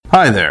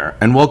Hi there,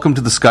 and welcome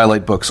to the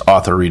Skylight Books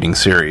author reading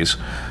series.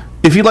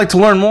 If you'd like to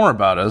learn more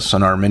about us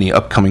and our many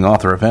upcoming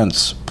author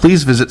events,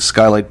 please visit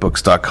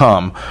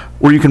skylightbooks.com,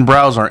 where you can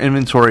browse our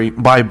inventory,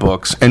 buy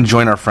books, and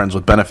join our Friends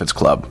with Benefits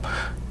Club.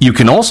 You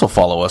can also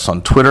follow us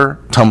on Twitter,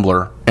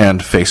 Tumblr, and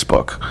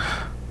Facebook.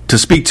 To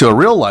speak to a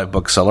real live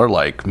bookseller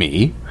like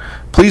me,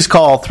 please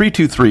call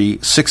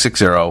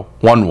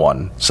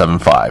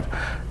 323-660-1175.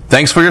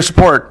 Thanks for your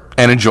support,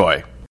 and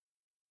enjoy.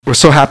 We're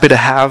so happy to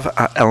have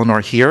Eleanor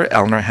here.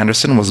 Eleanor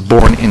Henderson was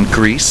born in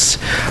Greece,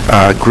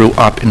 grew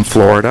up in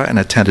Florida, and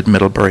attended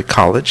Middlebury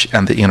College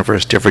and the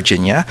University of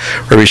Virginia,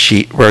 where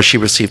she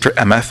received her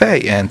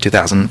MFA in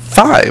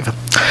 2005.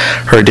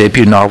 Her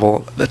debut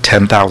novel, The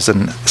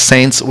 10,000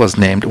 Saints, was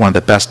named one of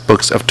the best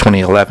books of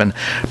 2011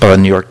 by the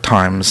New York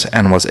Times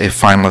and was a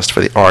finalist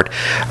for the Art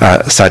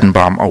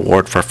Seidenbaum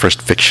Award for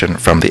First Fiction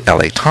from the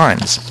LA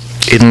Times.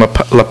 Eden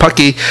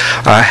Lepucki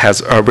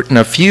has written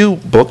a few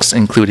books,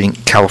 including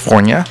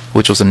California,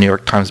 which was a New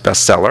York Times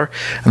bestseller,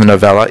 and the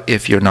novella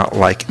If You're Not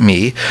Like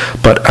Me.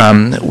 But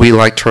we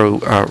like to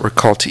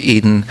recall to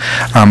Eden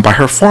by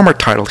her former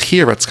title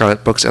here at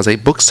Skylight Books as a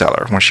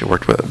bookseller, when she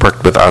worked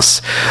with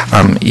us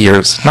not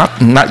years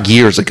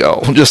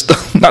ago, just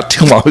not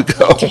too long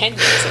ago. 10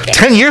 years ago.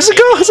 10 years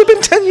ago? Has it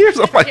been 10 years?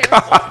 Oh my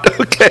God.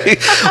 Okay.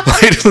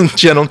 Ladies and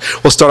gentlemen,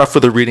 we'll start off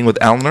with a reading with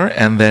Eleanor,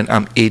 and then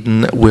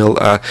Eden will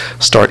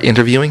start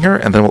interviewing her,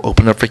 and then we'll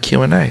open up for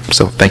Q&A.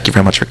 So thank you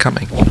very much for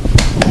coming.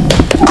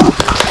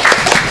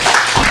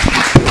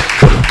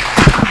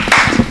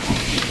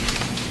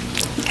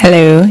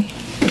 Hello.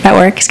 That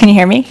works. Can you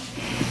hear me?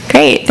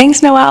 Great.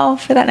 Thanks, Noelle,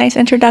 for that nice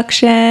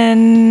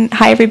introduction.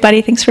 Hi,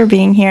 everybody. Thanks for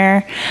being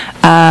here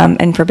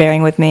and for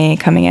bearing with me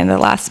coming in the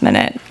last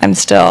minute. I'm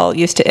still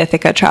used to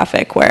Ithaca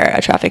traffic, where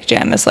a traffic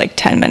jam is like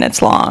 10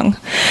 minutes long.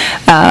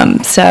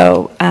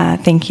 So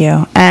thank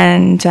you.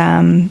 And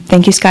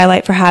thank you,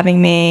 Skylight, for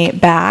having me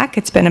back.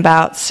 It's been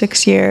about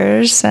 6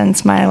 years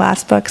since my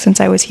last book,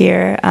 since I was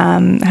here. I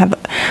have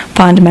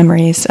fond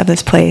memories of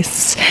this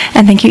place.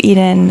 And thank you,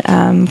 Eden,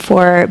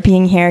 for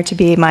being here to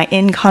be my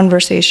in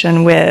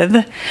conversation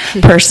with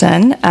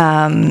person.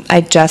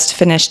 I just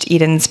finished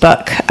Eden's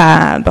book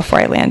before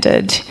I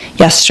landed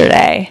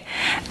yesterday,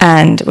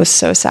 and was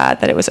so sad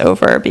that it was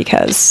over,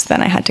 because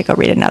then I had to go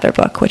read another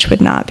book, which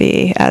would not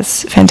be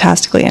as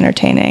fantastically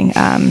entertaining.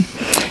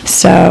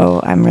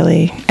 So I'm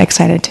really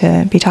excited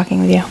to be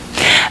talking with you.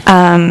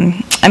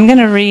 I'm going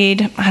to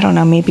read, I don't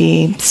know,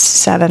 maybe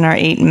 7 or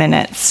 8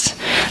 minutes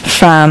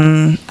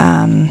from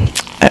an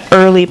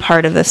early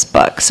part of this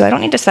book. So I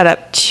don't need to set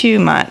up too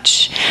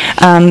much,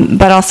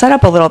 but I'll set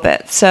up a little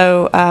bit.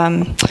 So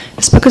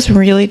this book is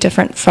really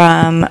different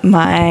from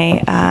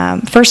my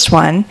first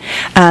one.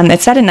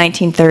 It's set in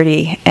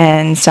 1930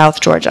 in South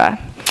Georgia,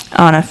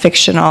 on a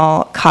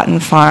fictional cotton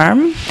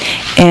farm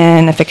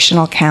in a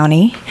fictional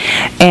county.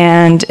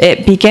 And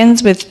it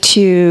begins with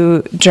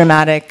 2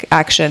 dramatic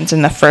actions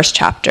in the first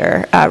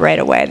chapter right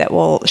away that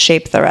will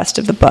shape the rest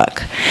of the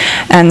book.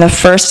 And the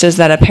first is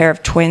that a pair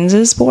of twins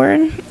is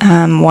born.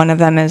 One of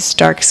them is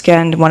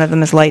dark-skinned, one of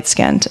them is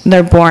light-skinned.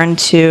 They're born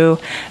to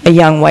a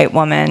young white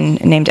woman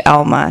named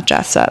Elma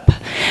Jessup,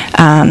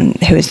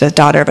 who is the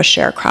daughter of a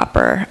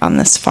sharecropper on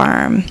this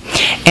farm.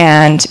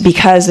 And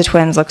because the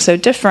twins look so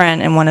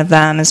different, and one of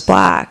them is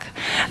black,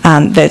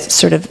 the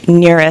sort of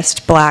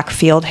nearest black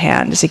field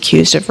hand is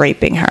accused of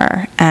raping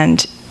her,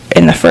 and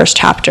in the first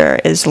chapter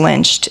is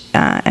lynched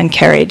and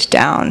carried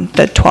down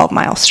the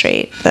 12-mile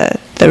straight, the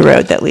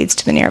road that leads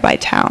to the nearby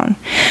town.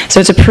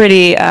 So it's a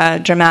pretty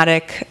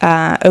dramatic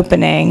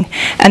opening.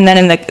 And then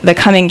in the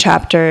coming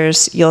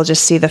chapters, you'll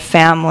just see the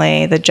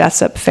family, the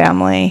Jessup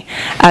family,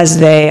 as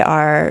they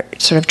are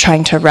sort of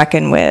trying to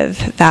reckon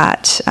with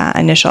that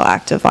initial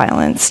act of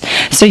violence.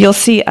 So you'll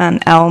see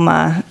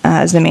Elma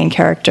as the main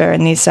character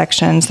in these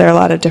sections. There are a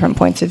lot of different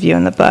points of view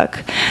in the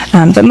book,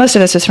 but most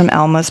of this is from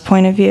Elma's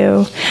point of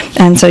view.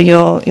 And so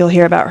you'll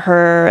hear about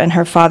her and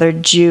her father,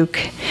 Juke,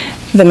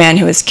 the man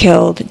who was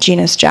killed,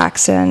 Genus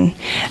Jackson,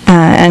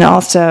 and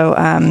also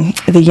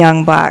the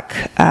young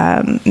black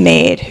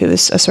maid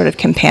who's a sort of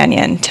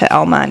companion to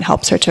Elma and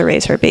helps her to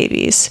raise her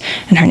babies,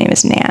 and her name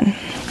is Nan.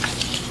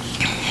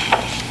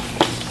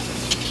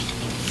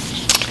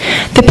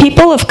 The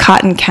people of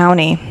Cotton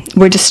County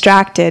were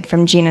distracted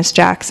from Genus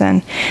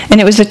Jackson,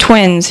 and it was the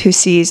twins who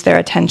seized their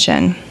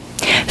attention.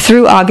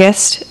 Through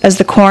August, as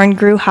the corn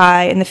grew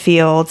high in the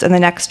fields and the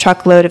next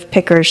truckload of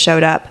pickers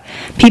showed up,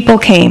 people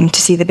came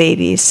to see the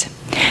babies.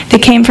 They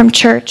came from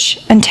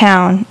church and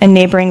town and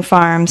neighboring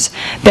farms,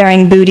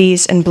 bearing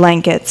booties and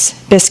blankets,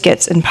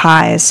 biscuits and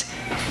pies.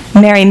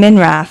 Mary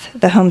Minrath,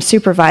 the home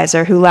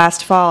supervisor who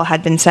last fall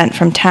had been sent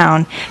from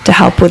town to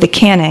help with the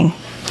canning,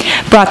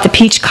 brought the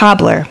peach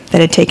cobbler that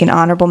had taken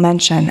honorable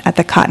mention at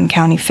the Cotton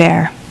County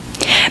Fair.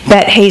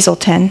 Bet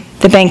Hazelton,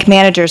 the bank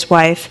manager's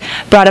wife,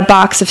 brought a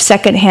box of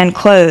second-hand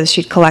clothes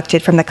she'd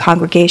collected from the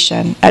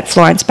congregation at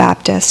Florence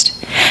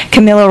Baptist.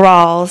 Camilla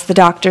Rawls, the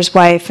doctor's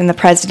wife and the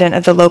president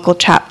of the local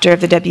chapter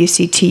of the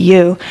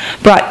WCTU,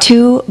 brought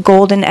 2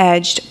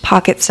 golden-edged,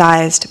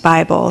 pocket-sized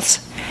Bibles.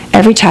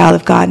 Every child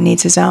of God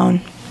needs his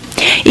own.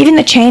 Even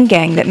the chain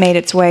gang that made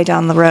its way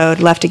down the road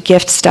left a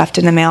gift stuffed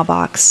in the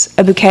mailbox,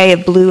 a bouquet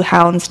of blue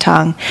hound's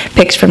tongue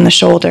picked from the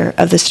shoulder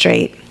of the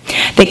straight.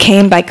 They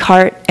came by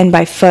cart and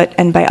by foot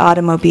and by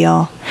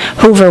automobile,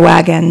 Hoover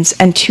wagons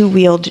and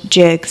two-wheeled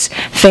jigs,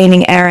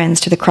 feigning errands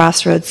to the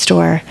Crossroads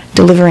store,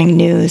 delivering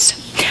news.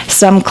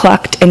 Some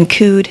clucked and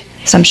cooed,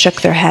 some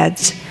shook their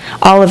heads.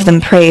 All of them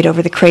prayed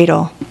over the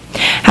cradle.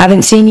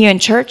 "Haven't seen you in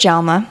church,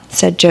 Alma,"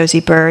 said Josie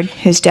Bird,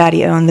 whose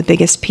daddy owned the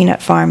biggest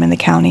peanut farm in the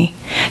county.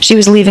 She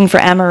was leaving for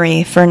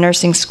Emory for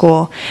nursing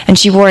school, and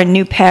she wore a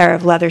new pair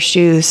of leather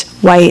shoes,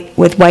 white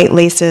with white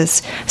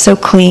laces, so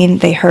clean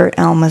they hurt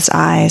Alma's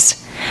eyes.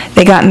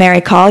 "They got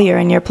Mary Collier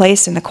in your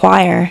place in the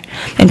choir,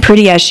 and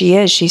pretty as she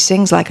is, she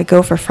sings like a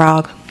gopher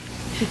frog."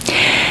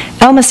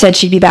 Alma said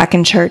she'd be back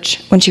in church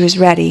when she was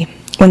ready,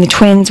 when the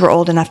twins were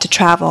old enough to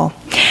travel,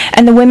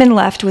 and the women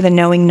left with a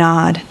knowing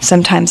nod,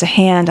 sometimes a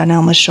hand on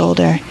Alma's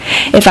shoulder.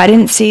 "If I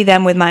didn't see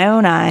them with my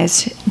own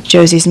eyes,"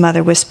 Josie's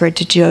mother whispered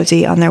to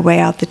Josie on their way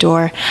out the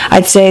door,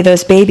 "I'd say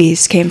those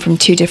babies came from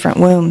 2 different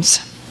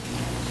wombs."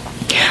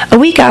 A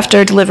week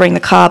after delivering the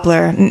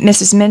cobbler,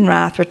 Mrs.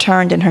 Minrath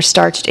returned in her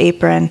starched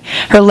apron,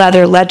 her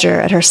leather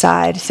ledger at her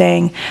side,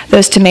 saying,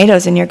 "Those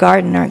tomatoes in your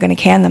garden aren't going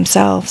to can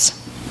themselves."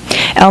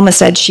 Alma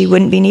said she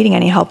wouldn't be needing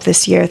any help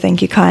this year,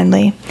 thank you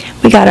kindly.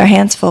 "We got our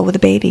hands full with the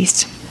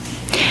babies."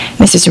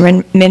 Mrs.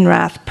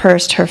 Minrath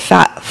pursed her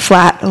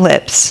flat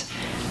lips.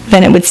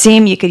 "Then it would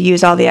seem you could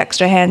use all the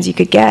extra hands you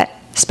could get,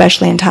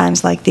 especially in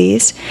times like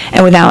these,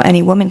 and without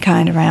any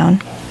womankind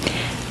around."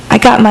 "I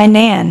got my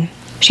Nan.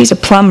 She's a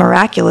plumb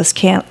miraculous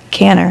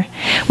canner.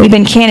 We've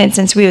been canning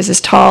since we was as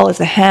tall as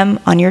the hem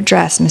on your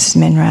dress, Mrs.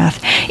 Minrath,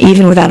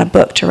 even without a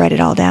book to write it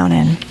all down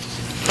in."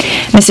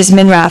 Mrs.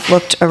 Minrath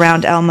looked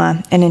around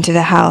Alma and into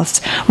the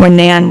house where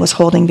Nan was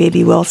holding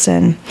baby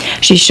Wilson.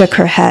 She shook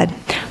her head.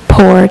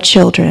 "Poor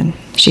children,"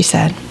 she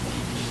said,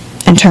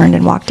 and turned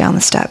and walked down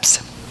the steps.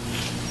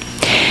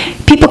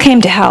 People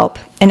came to help,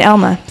 and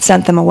Alma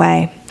sent them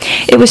away.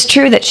 It was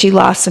true that she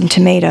lost some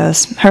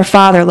tomatoes. Her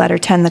father let her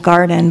tend the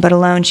garden, but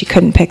alone she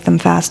couldn't pick them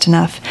fast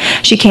enough.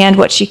 She canned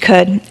what she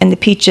could, and the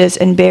peaches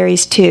and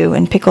berries too,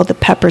 and pickled the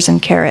peppers and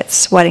carrots,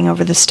 sweating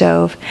over the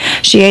stove.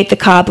 She ate the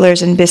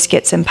cobblers and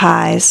biscuits and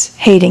pies,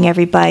 hating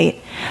every bite.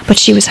 But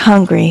she was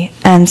hungry,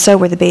 and so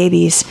were the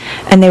babies,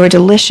 and they were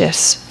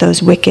delicious,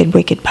 those wicked,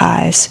 wicked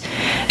pies.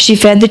 She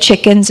fed the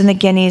chickens and the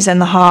guineas and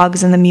the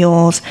hogs and the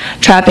mules,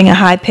 trapping a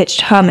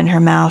high-pitched hum in her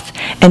mouth,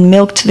 and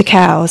milked the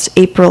cows,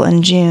 April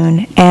and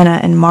June, Anna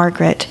and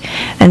Margaret,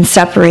 and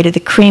separated the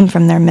cream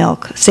from their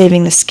milk,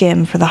 saving the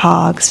skim for the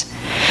hogs.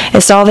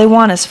 "It's all they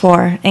want us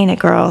for, ain't it,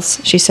 girls?"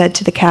 she said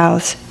to the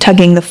cows,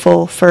 tugging the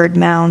full furred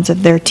mounds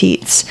of their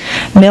teats.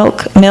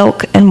 "Milk,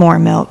 milk, and more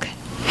milk."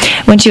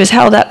 When she was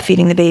held up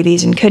feeding the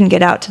babies and couldn't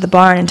get out to the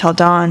barn until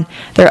dawn,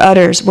 their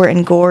udders were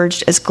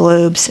engorged as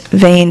globes,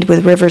 veined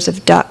with rivers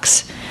of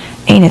ducks.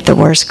 "Ain't it the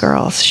worst,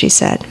 girls?" she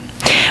said.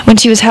 When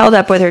she was held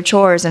up with her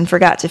chores and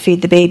forgot to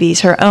feed the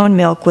babies, her own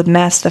milk would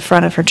mess the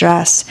front of her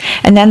dress,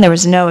 and then there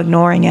was no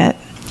ignoring it.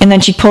 And then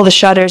she'd pull the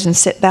shutters and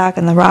sit back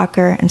in the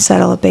rocker and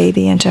settle a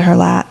baby into her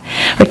lap,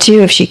 or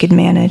 2 if she could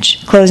manage,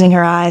 closing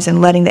her eyes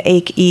and letting the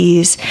ache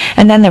ease,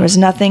 and then there was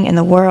nothing in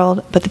the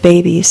world but the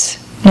babies.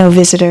 No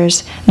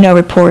visitors, no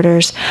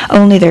reporters,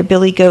 only their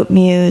billy goat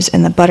mews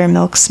and the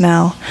buttermilk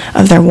smell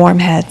of their warm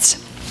heads.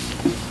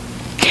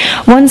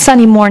 One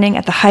sunny morning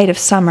at the height of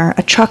summer,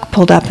 a truck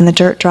pulled up in the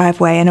dirt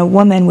driveway, and a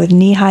woman with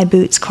knee-high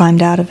boots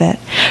climbed out of it.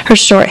 Her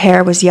short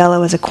hair was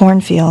yellow as a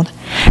cornfield.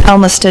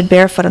 Alma stood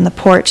barefoot on the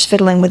porch,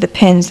 fiddling with the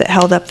pins that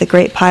held up the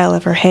great pile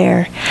of her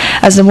hair.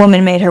 As the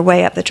woman made her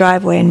way up the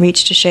driveway and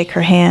reached to shake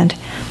her hand,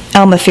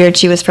 Alma feared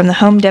she was from the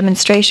Home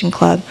Demonstration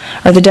Club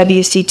or the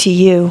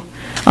WCTU,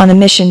 on a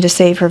mission to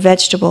save her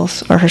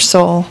vegetables or her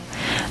soul.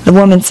 The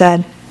woman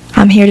said,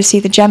 "I'm here to see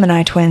the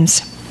Gemini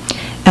twins."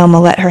 Alma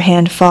let her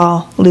hand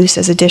fall, loose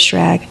as a dish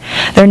rag.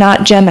 "They're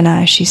not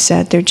Gemini," she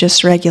said. "They're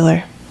just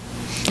regular."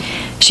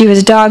 She was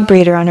a dog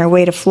breeder on her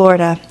way to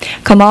Florida,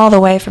 come all the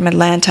way from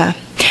Atlanta.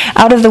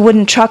 Out of the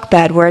wooden truck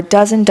bed where a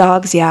dozen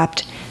dogs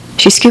yapped,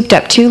 she scooped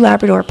up 2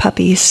 Labrador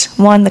puppies,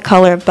 one the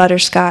color of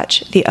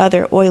butterscotch, the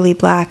other oily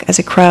black as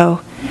a crow.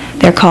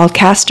 "They're called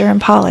Castor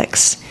and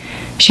Pollux,"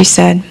 she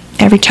said.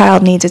 "Every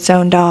child needs its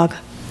own dog."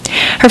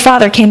 Her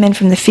father came in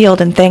from the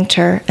field and thanked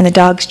her, and the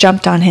dogs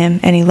jumped on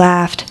him, and he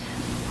laughed.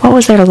 What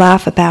was there to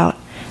laugh about?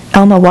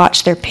 Alma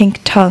watched their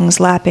pink tongues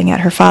lapping at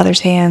her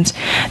father's hands.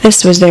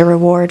 This was their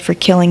reward for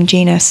killing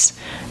genus.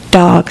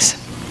 Dogs.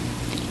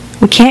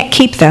 "We can't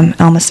keep them,"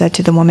 Alma said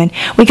to the woman.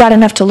 "We got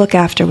enough to look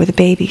after with the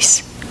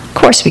babies." "Of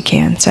course we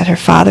can," said her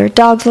father.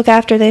 "Dogs look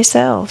after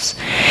themselves."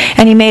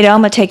 And he made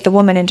Alma take the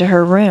woman into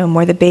her room,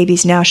 where the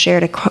babies now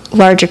shared a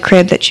larger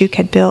crib that Juke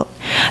had built.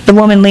 The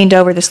woman leaned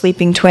over the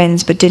sleeping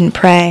twins, but didn't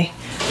pray.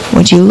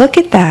 "Would you look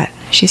at that?"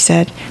 she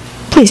said.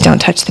 "Please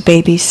don't touch the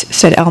babies,"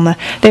 said Alma.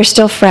 "They're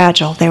still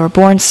fragile. They were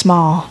born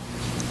small."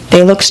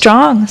 "They look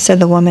strong," said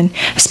the woman.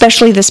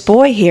 "Especially this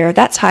boy here.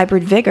 That's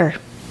hybrid vigor."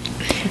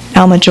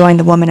 Alma joined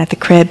the woman at the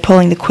crib,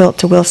 pulling the quilt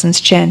to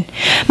Wilson's chin.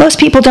 "Most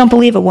people don't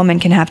believe a woman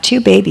can have 2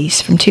 babies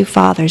from 2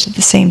 fathers at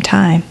the same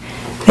time.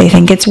 They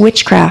think it's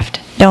witchcraft,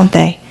 don't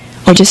they?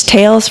 Or just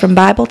tales from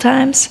Bible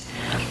times?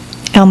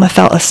 Elma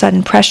felt a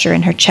sudden pressure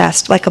in her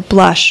chest, like a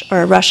blush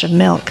or a rush of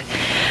milk.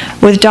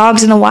 With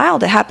dogs in the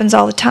wild, it happens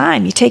all the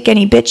time. You take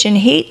any bitch in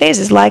heat, there's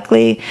as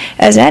likely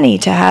as any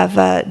to have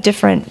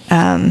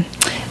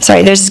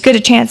there's as good a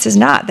chance as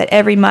not that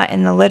every mutt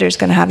in the litter is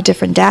going to have a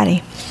different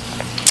daddy.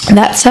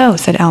 That's so,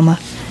 said Elma,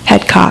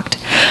 head cocked.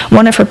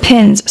 One of her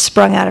pins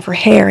sprung out of her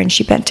hair, and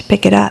she bent to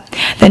pick it up,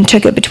 then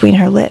took it between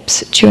her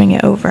lips, chewing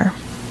it over.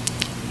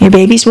 Your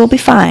babies will be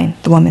fine,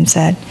 the woman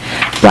said.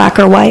 Black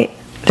or white,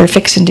 they're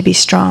fixin' to be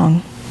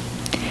strong.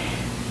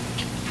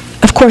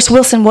 Of course,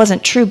 Wilson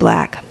wasn't true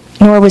black,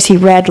 nor was he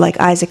red like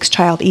Isaac's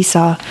child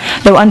Esau,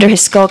 though under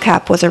his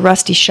skullcap was a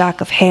rusty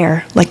shock of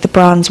hair, like the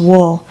bronze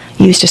wool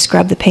used to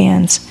scrub the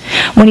pans.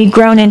 When he'd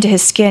grown into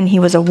his skin, he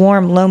was a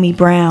warm, loamy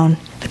brown,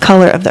 the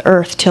color of the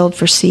earth tilled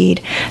for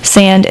seed,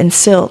 sand and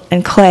silt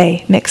and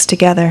clay mixed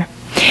together.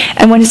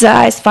 And when his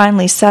eyes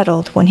finally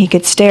settled, when he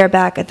could stare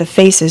back at the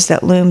faces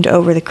that loomed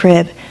over the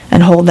crib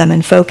and hold them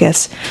in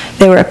focus,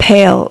 they were a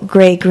pale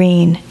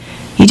gray-green.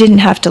 You didn't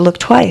have to look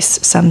twice,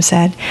 some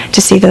said,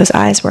 to see those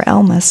eyes were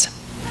Elma's.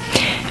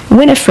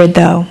 Winifred,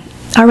 though,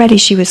 already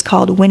she was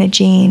called Winna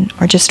Jean,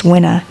 or just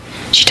Winna.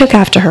 She took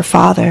after her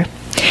father.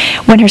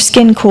 When her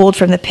skin cooled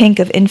from the pink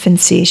of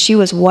infancy, she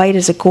was white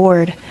as a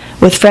gourd,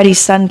 with Freddie's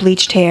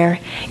sun-bleached hair,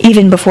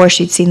 even before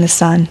she'd seen the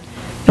sun.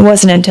 It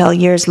wasn't until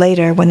years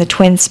later, when the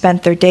twins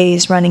spent their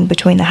days running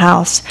between the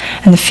house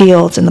and the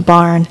fields and the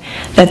barn,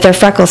 that their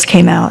freckles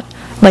came out,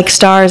 like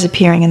stars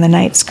appearing in the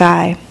night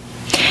sky.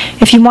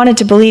 If you wanted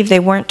to believe they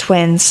weren't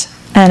twins,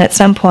 and at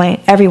some point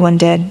everyone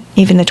did,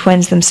 even the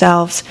twins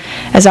themselves,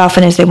 as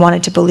often as they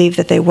wanted to believe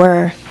that they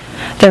were,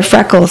 their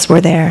freckles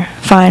were there,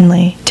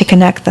 finally, to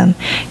connect them,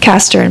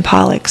 Castor and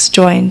Pollux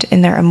joined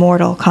in their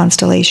immortal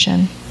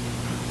constellation.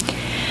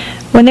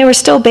 When they were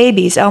still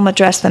babies, Elma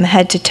dressed them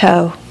head to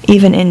toe,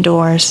 even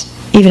indoors,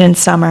 even in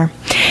summer.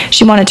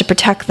 She wanted to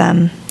protect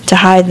them, to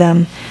hide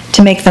them,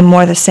 to make them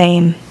more the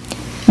same.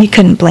 You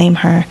couldn't blame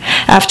her.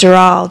 After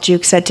all,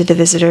 Juke said to the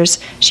visitors,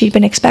 she'd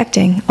been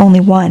expecting only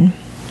one.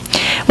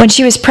 When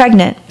she was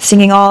pregnant,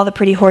 singing all the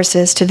pretty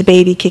horses to the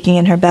baby kicking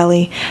in her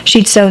belly,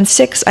 she'd sewn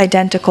 6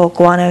 identical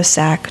guano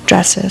sack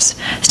dresses,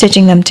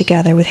 stitching them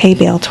together with hay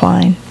bale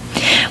twine.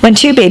 When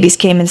 2 babies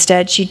came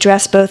instead, she'd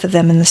dressed both of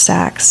them in the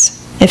sacks.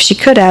 If she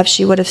could have,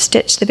 she would have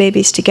stitched the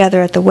babies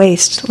together at the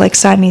waist, like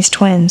Siamese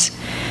twins.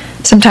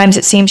 Sometimes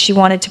it seemed she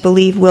wanted to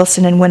believe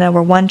Wilson and Winna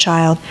were one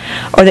child,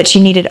 or that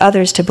she needed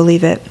others to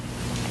believe it.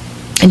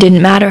 It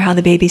didn't matter how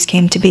the babies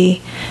came to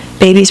be.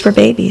 Babies were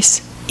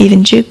babies.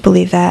 Even Juke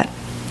believed that.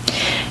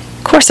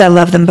 Of course I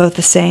love them both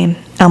the same,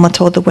 Elma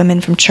told the women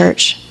from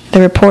church,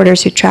 the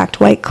reporters who tracked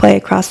white clay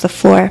across the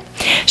floor.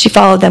 She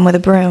followed them with a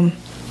broom.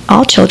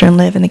 All children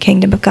live in the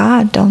kingdom of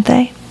God, don't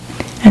they?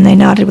 And they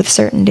nodded with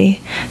certainty,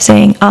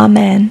 saying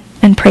Amen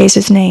and praise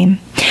his name.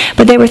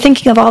 But they were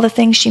thinking of all the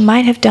things she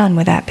might have done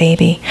with that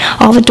baby,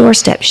 all the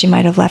doorsteps she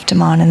might have left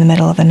him on in the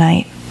middle of the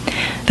night.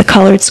 The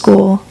colored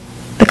school,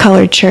 the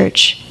colored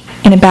church,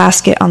 in a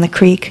basket on the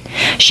creek.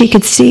 She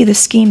could see the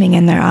scheming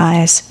in their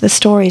eyes, the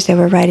stories they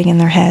were writing in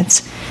their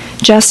heads,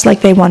 just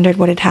like they wondered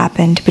what had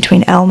happened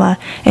between Elma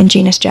and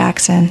Genus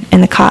Jackson in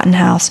the cotton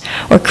house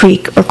or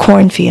creek or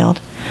cornfield,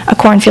 a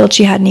cornfield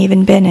she hadn't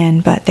even been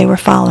in, but they were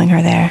following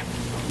her there.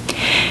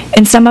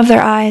 In some of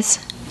their eyes,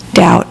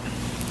 doubt.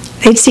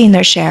 They'd seen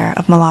their share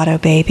of mulatto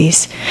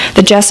babies.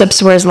 The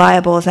Jessops were as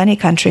liable as any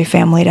country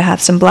family to have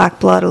some black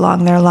blood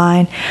along their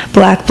line,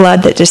 black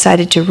blood that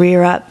decided to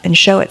rear up and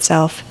show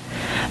itself.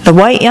 The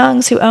white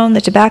Youngs who owned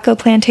the tobacco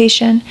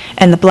plantation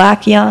and the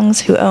black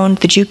Youngs who owned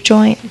the juke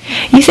joint.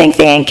 You think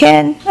they ain't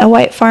kin? A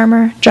white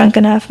farmer, drunk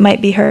enough,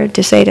 might be heard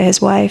to say to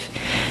his wife.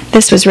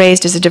 This was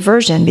raised as a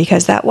diversion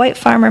because that white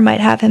farmer might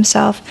have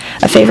himself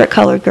a favorite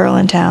colored girl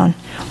in town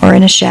or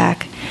in a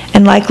shack,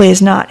 and likely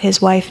as not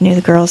his wife knew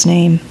the girl's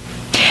name.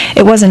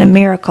 It wasn't a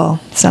miracle,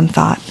 some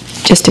thought,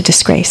 just a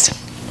disgrace.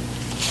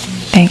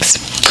 Thanks.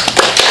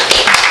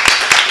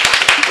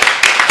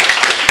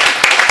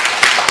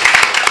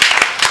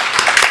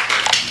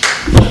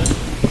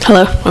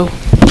 Hello. Oh,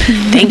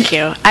 thank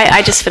you.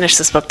 I just finished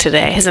this book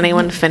today. Has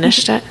anyone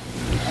finished it?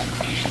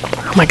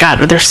 Oh my God,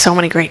 there's so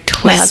many great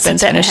twists. My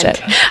husband finished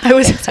it. I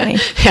was,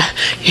 yeah,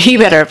 he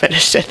better have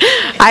finished it.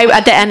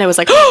 At the end, I was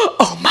like,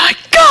 oh my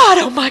God,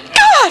 oh my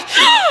God.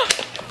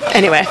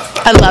 Anyway,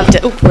 I loved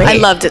it. I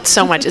loved it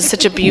so much. It's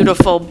such a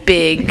beautiful,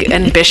 big,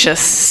 ambitious,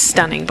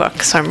 stunning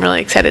book. So I'm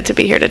really excited to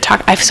be here to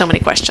talk. I have so many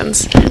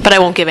questions, but I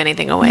won't give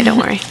anything away. Don't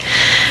worry.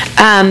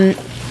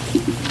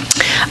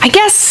 I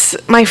guess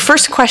my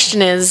first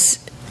question is,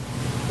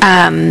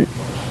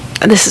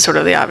 this is sort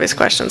of the obvious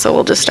question, so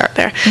we'll just start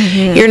there.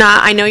 Mm-hmm.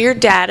 I know your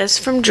dad is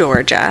from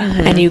Georgia,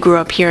 mm-hmm. and you grew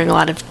up hearing a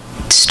lot of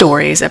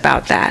stories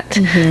about that.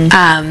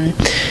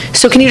 Mm-hmm.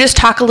 So can you just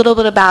talk a little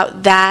bit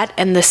about that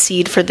and the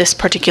seed for this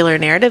particular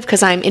narrative?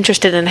 Because I'm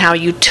interested in how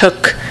you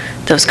took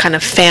those kind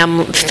of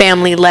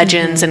family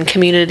legends mm-hmm. and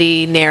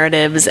community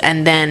narratives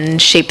and then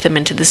shaped them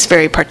into this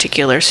very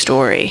particular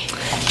story.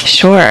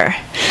 Sure.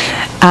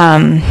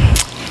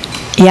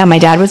 Yeah, my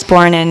dad was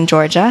born in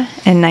Georgia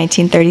in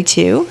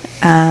 1932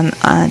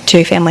 to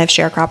a family of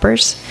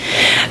sharecroppers.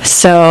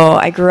 So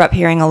I grew up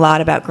hearing a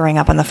lot about growing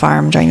up on the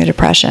farm during the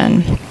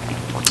Depression,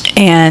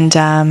 and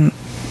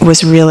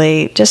was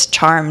really just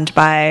charmed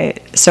by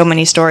so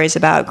many stories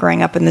about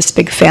growing up in this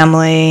big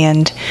family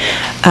and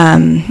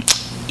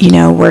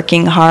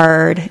working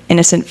hard,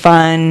 innocent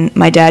fun.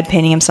 My dad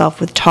painting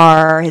himself with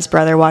tar, his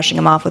brother washing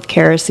him off with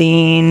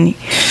kerosene,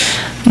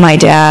 my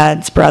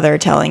dad's brother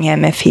telling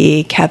him if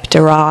he kept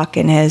a rock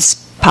in his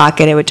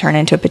pocket, it would turn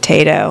into a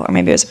potato, or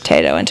maybe it was a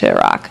potato into a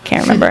rock. I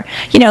can't remember.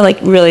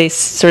 Like really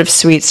sort of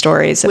sweet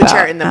stories about. Which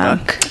are in the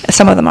book.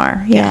 Some of them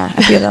are, yeah.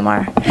 A few of them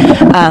are.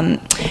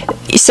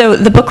 So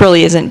the book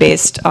really isn't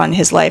based on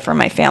his life or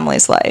my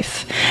family's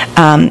life,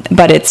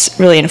 but it's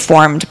really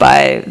informed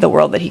by the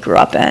world that he grew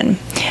up in.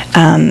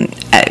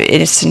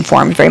 It's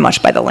informed very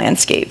much by the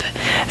landscape.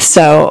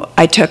 So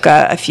I took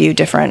a few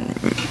different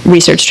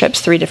research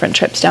trips, 3 different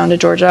trips down to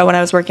Georgia when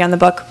I was working on the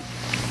book.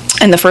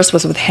 And the first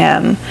was with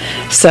him.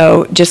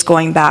 So just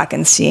going back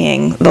and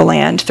seeing the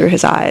land through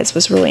his eyes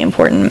was really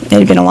important. It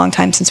had been a long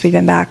time since we'd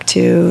been back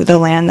to the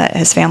land that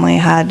his family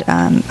had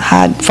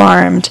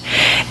farmed.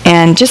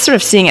 And just sort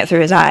of seeing it through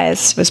his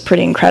eyes was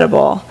pretty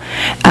incredible.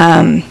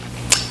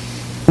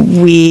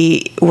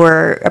 We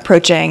were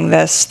approaching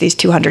these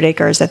 200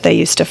 acres that they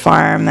used to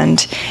farm, and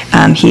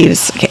he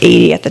was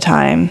 80 at the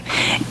time,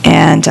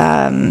 and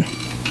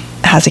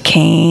has a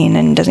cane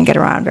and doesn't get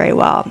around very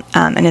well,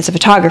 and is a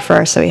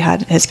photographer, so he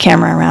had his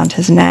camera around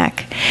his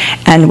neck.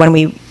 And when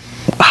we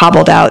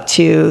hobbled out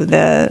to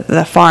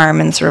the farm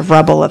and sort of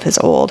rubble of his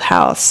old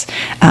house,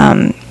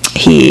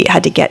 he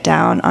had to get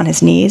down on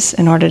his knees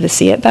in order to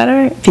see it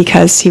better,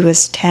 because he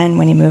was 10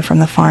 when he moved from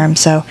the farm,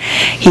 so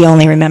he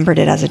only remembered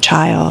it as a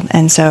child.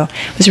 And so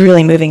it was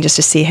really moving just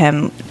to see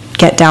him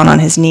get down on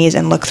his knees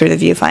and look through the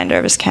viewfinder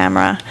of his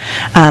camera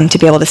to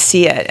be able to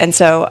see it. And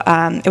so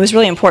it was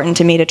really important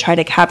to me to try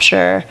to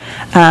capture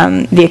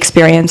the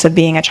experience of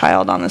being a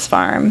child on this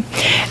farm.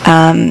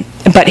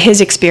 But his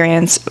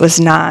experience was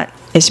not.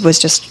 It was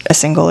just a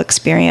single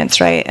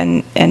experience, right?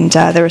 And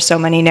there were so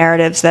many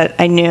narratives that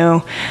I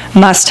knew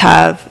must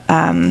have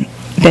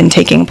been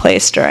taking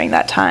place during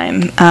that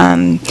time,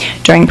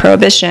 during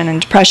Prohibition and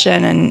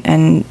Depression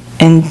and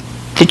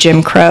the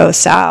Jim Crow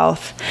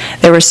South.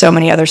 There were so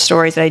many other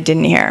stories that I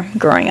didn't hear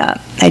growing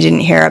up. I didn't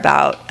hear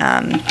about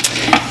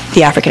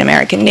the African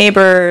American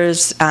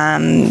neighbors,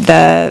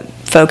 the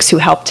folks who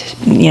helped,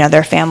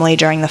 their family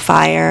during the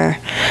fire.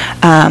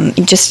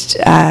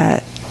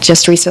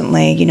 Just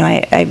recently,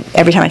 I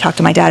every time I talk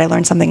to my dad, I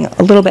learn something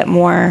a little bit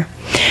more.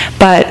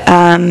 But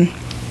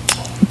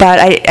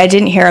I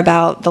didn't hear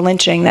about the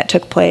lynching that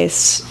took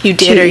place. You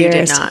did or you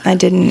did not? I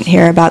didn't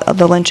hear about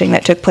the lynching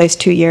that took place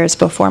 2 years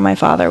before my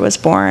father was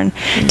born,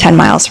 10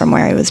 miles from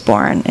where he was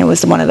born. It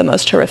was one of the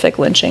most horrific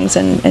lynchings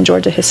in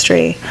Georgia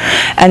history.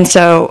 And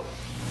so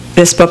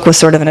this book was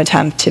sort of an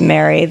attempt to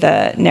marry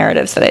the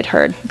narratives that I'd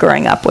heard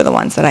growing up with the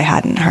ones that I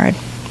hadn't heard.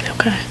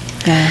 Okay.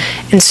 Yeah.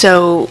 And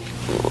so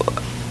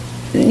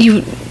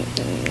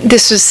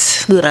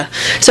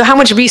so how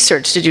much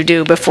research did you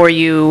do before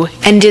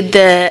and did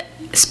the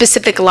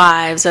specific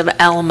lives of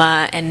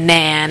Elma and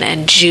Nan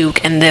and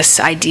Juke and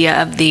this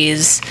idea of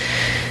these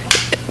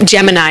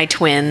Gemini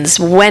twins,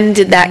 when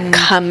did that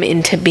come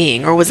into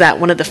being? Or was that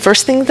one of the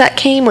first things that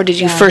came? Or did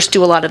you first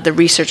do a lot of the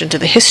research into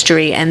the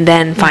history and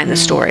then find the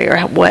story? Or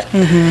what?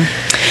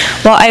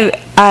 Well,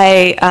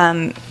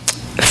 I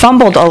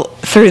fumbled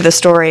through the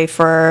story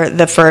for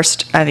the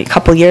first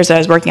couple years that I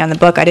was working on the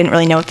book. I didn't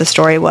really know what the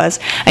story was.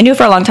 I knew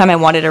for a long time I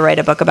wanted to write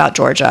a book about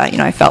Georgia.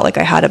 I felt like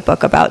I had a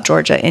book about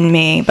Georgia in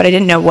me, but I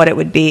didn't know what it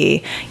would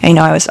be.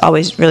 I was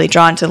always really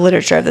drawn to the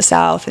literature of the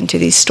South and to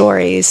these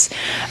stories.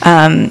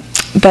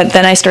 But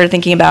then I started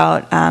thinking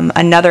about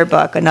another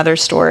book, another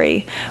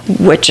story,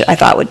 which I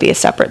thought would be a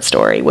separate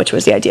story, which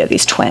was the idea of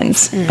these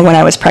twins. When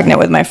I was pregnant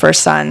with my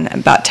first son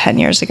about 10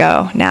 years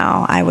ago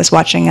now, I was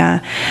watching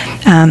a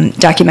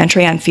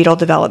documentary on fetal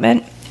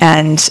development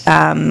and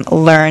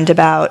learned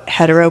about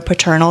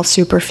heteropaternal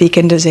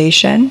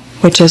superfecundization,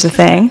 which is a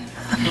thing.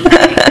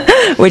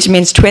 Which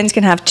means twins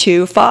can have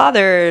 2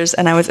 fathers,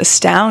 and I was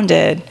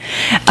astounded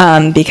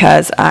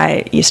because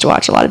I used to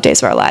watch a lot of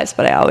Days of Our Lives,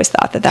 but I always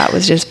thought that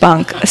was just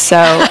bunk.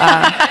 So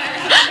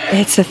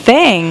it's a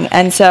thing,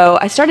 and so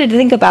I started to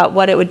think about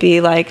what it would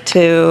be like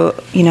to,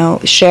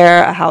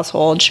 share a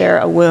household, share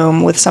a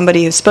womb with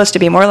somebody who's supposed to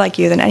be more like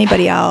you than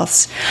anybody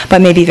else,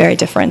 but maybe very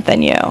different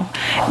than you,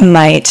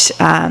 might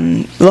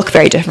look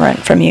very different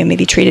from you,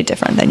 maybe treated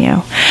different than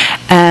you,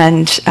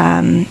 and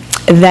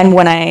then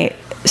when I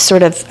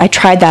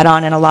tried that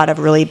on in a lot of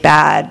really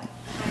bad,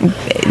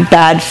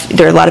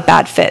 there were a lot of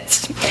bad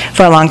fits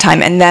for a long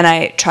time. And then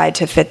I tried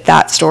to fit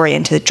that story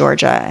into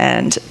Georgia,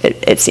 and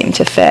it seemed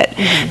to fit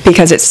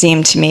because it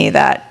seemed to me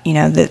that,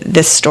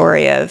 this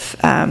story of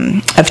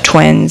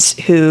twins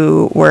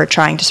who were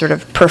trying to sort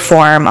of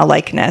perform a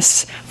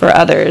likeness for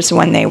others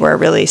when they were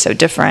really so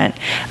different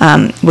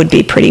would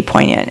be pretty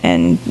poignant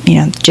in,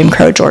 Jim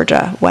Crow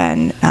Georgia,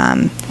 when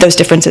those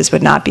differences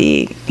would not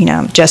be,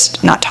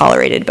 just not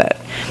tolerated, but,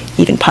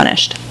 even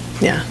punished.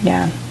 Yeah.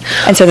 Yeah.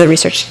 And so the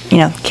research,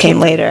 came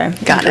later.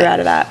 Got grew it. out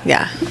of that.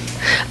 Yeah.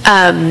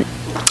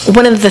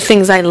 One of the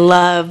things I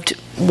loved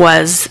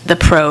was the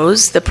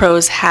prose. The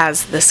prose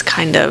has this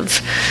kind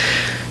of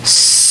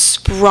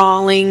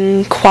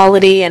sprawling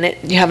quality, and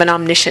you have an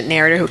omniscient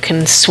narrator who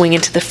can swing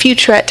into the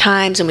future at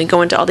times, and we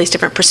go into all these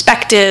different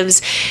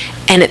perspectives,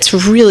 and it's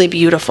really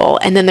beautiful.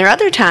 And then there are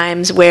other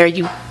times where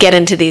you get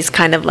into these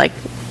kind of like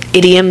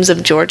idioms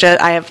of Georgia.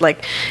 I have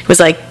it was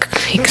like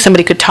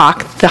somebody could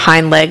talk the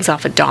hind legs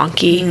off a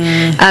donkey,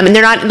 and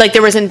they're not like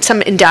there was in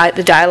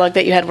the dialogue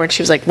that you had where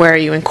she was like, "Where are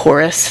you?" in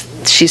chorus.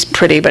 She's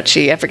pretty, but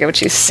I forget what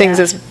she sings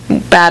as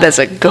bad as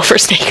a gopher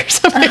snake or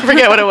something. I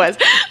forget what it was.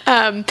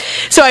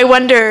 So I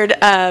wondered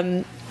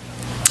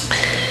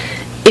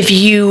if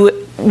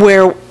you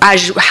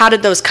how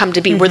did those come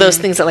to be? Were those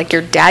things that like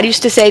your dad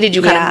used to say? Did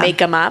you kind of make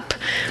them up?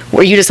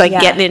 Were you just like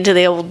getting into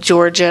the old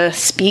Georgia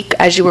speak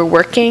as you were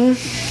working?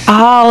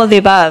 All of the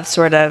above,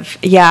 sort of.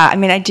 Yeah, I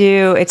mean, I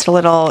do. It's a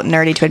little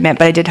nerdy to admit,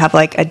 but I did have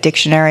like a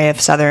dictionary of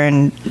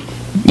Southern,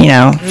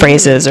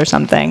 phrases or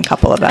something. A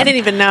couple of them. I didn't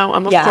even know.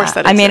 Of course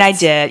that exists. I mean, I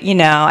did.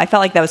 I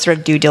felt like that was sort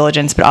of due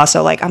diligence, but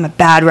also like I'm a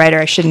bad writer.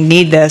 I shouldn't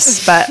need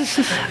this, but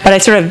I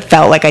sort of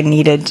felt like I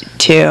needed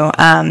to.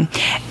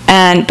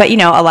 But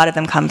a lot of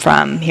them come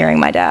from hearing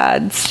my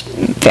dad's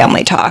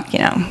family talk.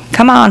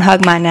 Come on,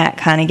 hug my neck,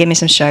 honey, give me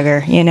some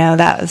sugar.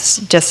 That was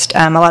just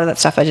a lot of that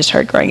stuff I just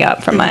heard growing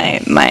up from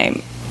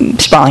my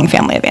sprawling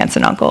family of aunts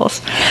and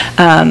uncles.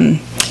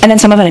 And then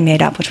some of it I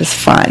made up, which was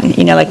fun.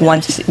 Like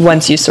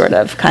once you sort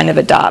of kind of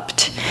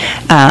adopt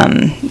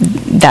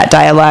that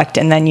dialect,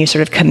 and then you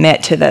sort of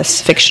commit to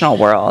this fictional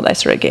world, I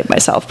sort of gave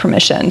myself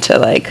permission to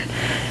like.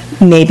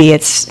 Maybe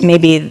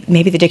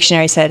the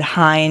dictionary said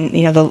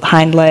the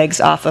hind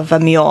legs off of a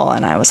mule,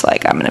 and I was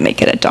like, I'm going to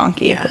make it a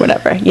donkey or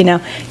whatever,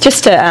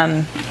 just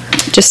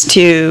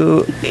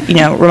to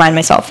remind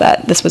myself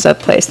that this was a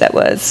place that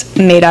was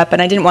made up,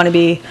 and I didn't want to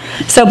be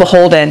so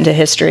beholden to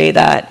history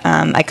that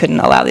I couldn't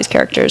allow these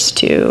characters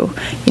to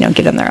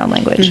give them their own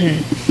language.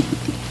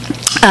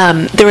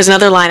 There was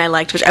another line I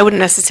liked, which I wouldn't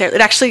necessarily.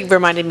 It actually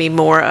reminded me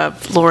more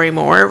of Lori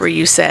Moore, where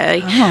you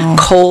say,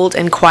 "Cold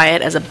and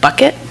quiet as a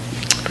bucket."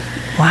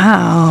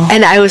 Wow.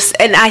 And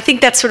I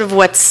think that's sort of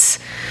what's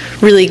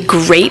really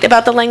great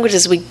about the language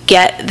is we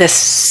get this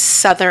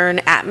Southern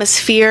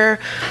atmosphere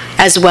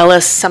as well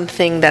as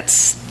something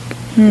that's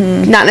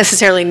not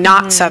necessarily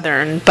not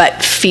Southern,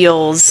 but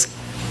feels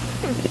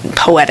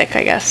poetic,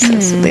 I guess,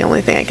 is the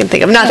only thing I can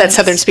think of. Not that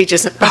Southern speech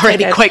isn't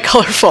already quite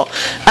colorful.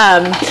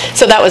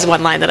 So that was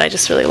one line that I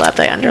just really loved.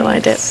 I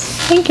underlined it.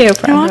 Thank you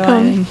for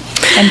underlining.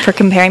 And for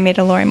comparing me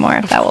to Lori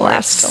Moore. That will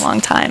last a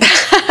long time.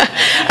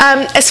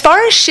 As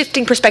far as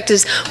shifting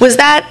perspectives, was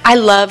that, I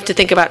love to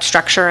think about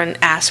structure and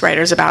ask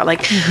writers about,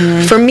 like,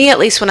 for me at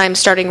least when I'm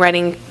starting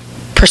writing,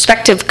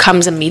 perspective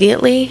comes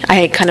immediately.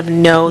 I kind of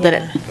know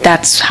that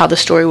that's how the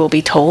story will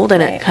be told,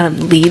 and it kind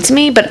of leads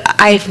me. But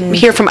I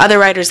hear from other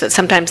writers that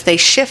sometimes they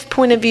shift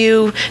point of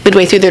view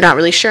midway through, they're not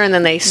really sure, and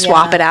then they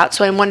swap it out.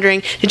 So I'm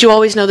wondering, did you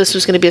always know this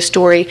was going to be a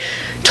story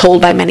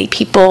told by many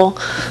people?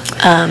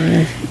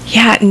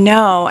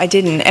 No, I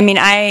didn't. I mean,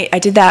 I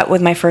did that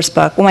with my first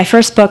book. Well, my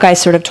first book, I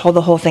sort of told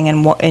the whole thing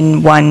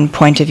in one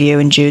point of view,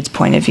 in Jude's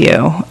point of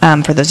view,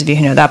 for those of you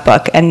who know that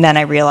book. And then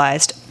I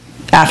realized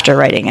after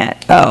writing it,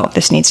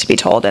 this needs to be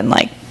told in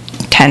like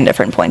 10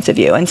 different points of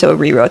view, and so I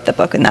rewrote the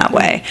book in that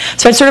way.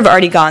 So I'd sort of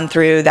already gone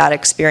through that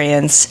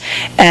experience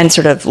and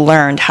sort of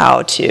learned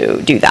how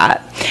to do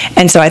that.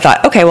 And so I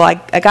thought, okay, well,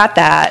 I got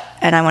that,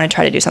 and I want to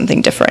try to do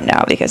something different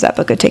now because that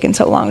book had taken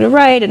so long to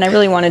write, and I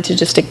really wanted to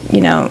just,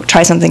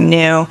 try something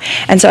new.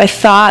 And so I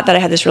thought that I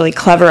had this really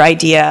clever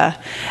idea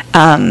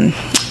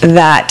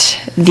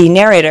that the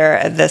narrator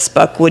of this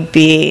book would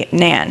be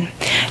Nan.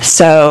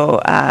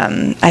 So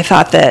I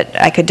thought that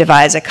I could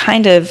devise a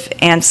kind of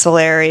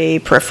ancillary,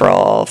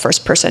 peripheral,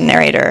 first-person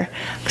narrator,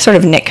 sort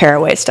of Nick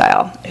Carraway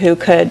style, who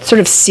could sort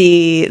of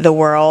see the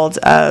world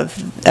of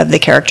the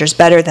characters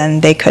better than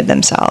they could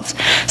themselves.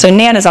 So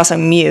Nan is also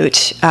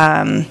mute,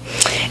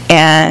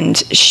 and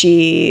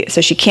she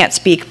can't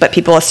speak, but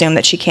people assume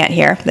that she can't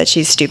hear, that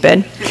she's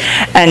stupid.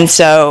 And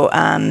so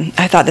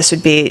I thought this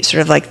would be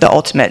sort of like the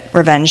ultimate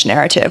revenge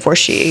narrative, where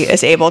she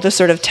is able to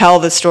sort of tell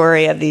the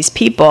story of these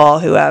people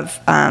who have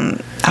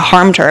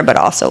harmed her but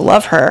also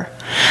love her.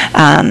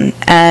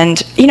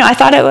 And I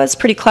thought it was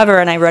pretty clever,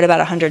 and I wrote about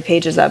 100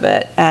 pages of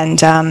it,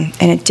 and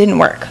it didn't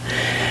work.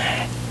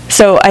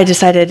 So I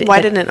decided...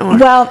 Why didn't it work?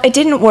 Well, it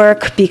didn't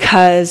work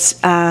because,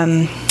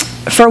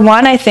 for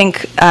one, I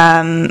think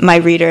my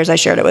readers, I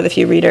shared it with a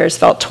few readers,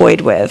 felt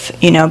toyed with,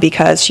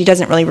 because she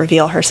doesn't really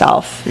reveal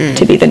herself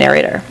to be the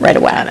narrator right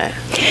away.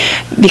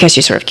 Because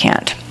she sort of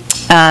can't.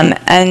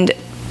 And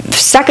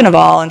second of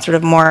all, and sort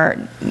of more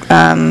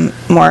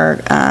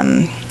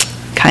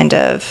kind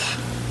of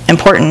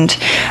important,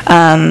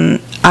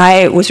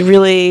 I was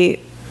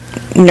really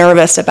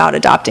nervous about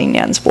adopting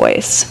Nan's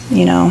voice,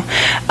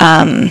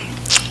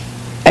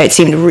 It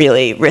seemed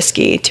really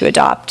risky to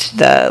adopt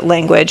the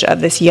language of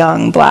this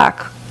young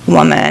black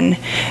woman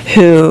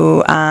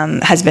who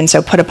has been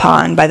so put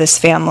upon by this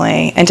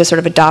family, and to sort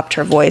of adopt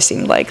her voice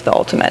seemed like the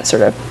ultimate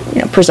sort of,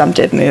 you know,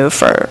 presumptive move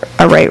for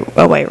a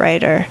white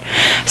writer.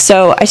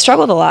 So I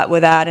struggled a lot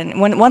with that, and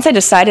once I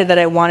decided that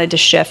I wanted to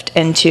shift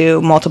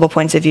into multiple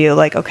points of view,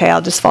 like, okay,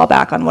 I'll just fall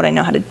back on what I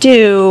know how to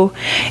do,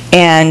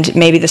 and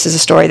maybe this is a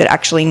story that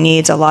actually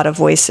needs a lot of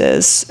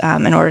voices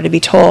in order to be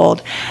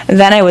told,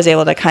 then I was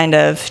able to kind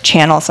of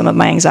channel some of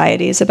my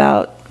anxieties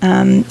about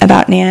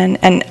Nan.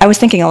 And I was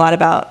thinking a lot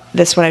about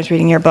this when I was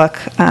reading your book,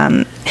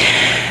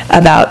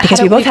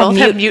 because we both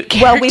have mute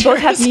characters. Well, we both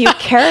have mute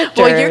characters.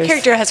 Well, your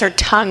character has her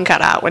tongue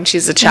cut out when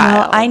she's a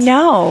child. Well, I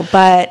know,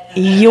 but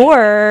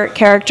your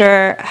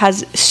character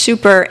has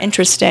super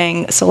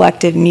interesting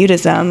selective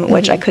mutism,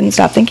 which I couldn't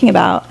stop thinking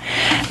about.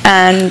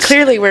 And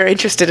clearly we're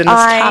interested in this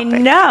topic. I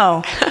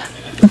know.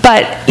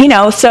 But, you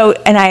know, so,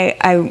 and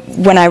I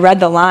when I read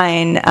the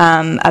line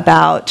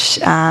about,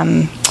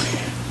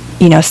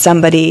 you know,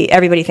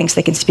 everybody thinks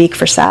they can speak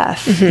for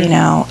Seth, you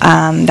know,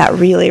 that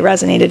really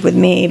resonated with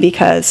me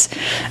because,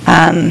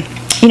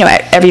 you know,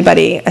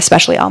 everybody,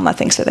 especially Alma,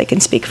 thinks that they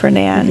can speak for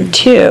Nan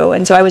too.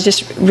 And so I was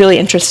just really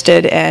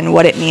interested in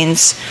what it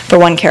means for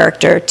one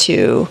character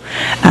to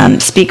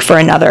speak for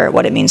another,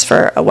 what it means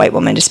for a white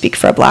woman to speak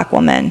for a black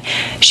woman.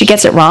 She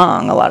gets it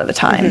wrong a lot of the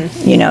time.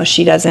 You know,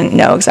 she doesn't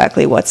know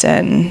exactly what's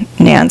in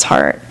Nan's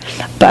heart,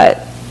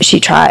 but she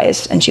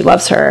tries and she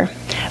loves her,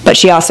 but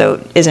she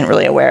also isn't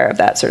really aware of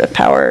that sort of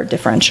power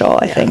differential,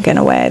 I think, in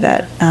a way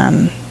that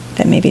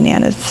that maybe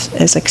Nan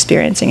is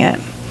experiencing it.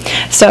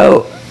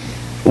 So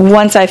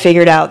once I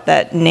figured out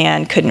that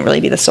Nan couldn't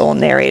really be the sole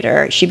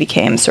narrator, she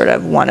became sort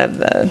of one of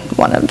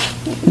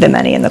the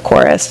many in the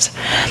chorus.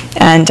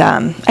 And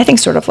I think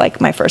sort of like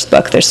my first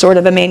book, there's sort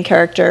of a main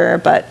character,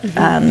 but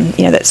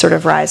you know, that sort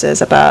of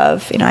rises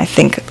above. You know, I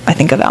think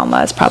of Alma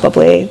as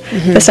probably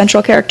the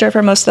central character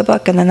for most of the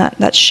book, and then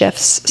that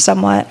shifts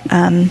somewhat.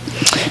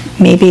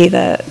 Maybe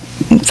the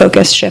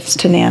focus shifts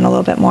to Nan a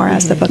little bit more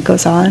as the book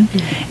goes on,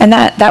 and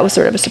that was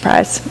sort of a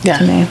surprise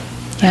to me.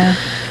 Yeah.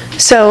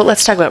 So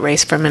let's talk about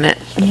race for a minute.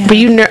 Yeah. Were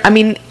you? I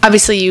mean,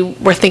 obviously you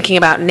were thinking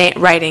about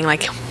writing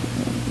like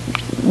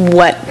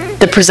what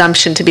the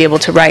presumption to be able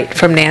to write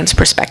from Nan's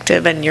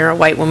perspective, and you're a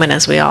white woman,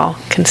 as we all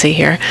can see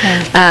here.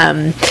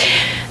 Yeah.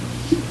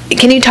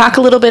 Can you talk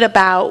a little bit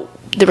about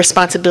the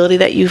responsibility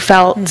that you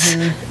felt,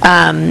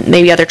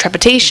 maybe other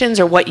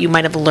trepidations, or what you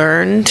might have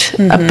learned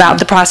about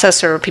the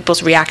process, or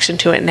people's reaction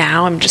to it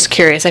now? I'm just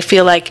curious. I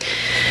feel like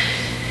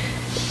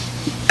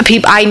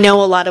I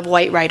know a lot of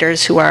white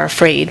writers who are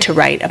afraid to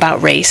write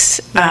about race,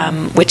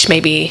 which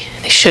maybe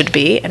they should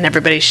be, and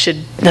everybody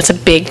should. That's a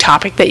big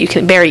topic that you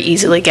can very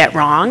easily get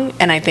wrong,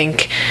 and I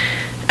think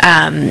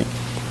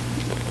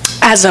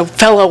as a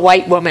fellow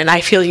white woman, I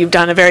feel you've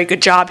done a very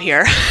good job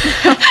here.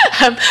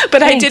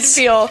 But I did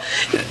feel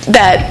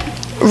that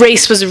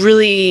race was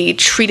really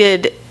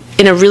treated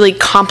in a really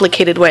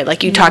complicated way.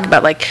 Like you talk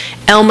about, like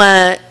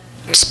Elma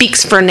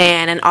speaks for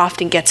Nan and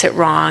often gets it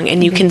wrong,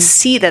 and you can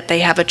see that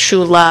they have a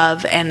true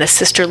love and a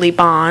sisterly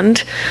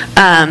bond.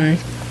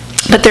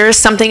 But there is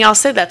something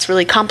else there that's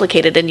really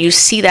complicated, and you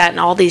see that in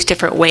all these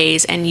different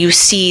ways, and you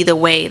see the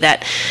way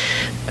that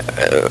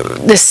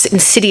this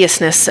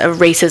insidiousness of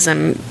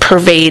racism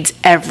pervades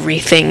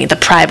everything, the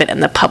private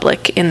and the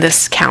public in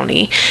this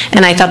county.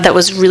 And I thought that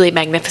was really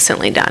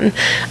magnificently done.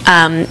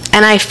 And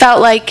I felt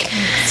like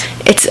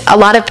it's a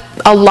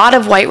lot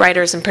of white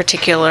writers in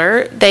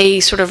particular,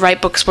 they sort of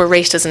write books where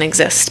race doesn't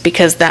exist,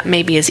 because that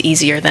maybe is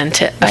easier than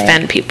to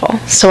offend people.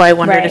 So I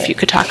wondered if you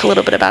could talk a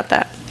little bit about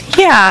that.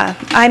 Yeah,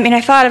 I mean,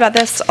 I thought about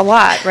this a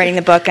lot writing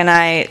the book, and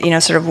I,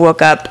 sort of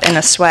woke up in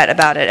a sweat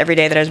about it every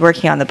day that I was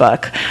working on the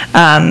book.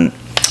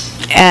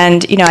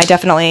 And, I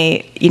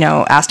definitely,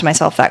 asked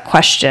myself that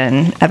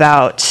question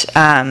about,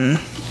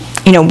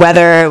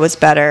 whether it was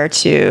better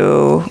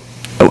to,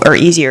 or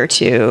easier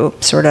to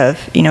sort of,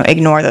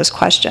 ignore those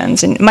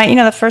questions. And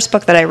the first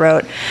book that I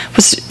wrote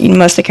was,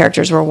 most of the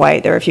characters were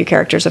white. There were a few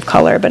characters of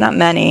color, but not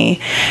many.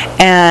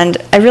 And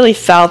I really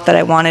felt that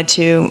I wanted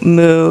to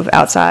move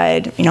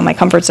outside, my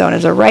comfort zone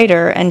as a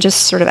writer and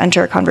just sort of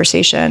enter a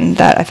conversation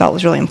that I felt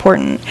was really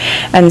important.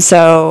 And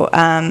so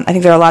I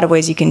think there are a lot of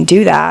ways you can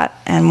do that.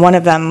 And one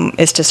of them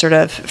is to sort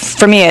of,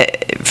 for me,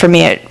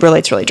 it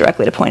relates really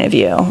directly to point of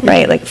view,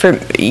 right? Like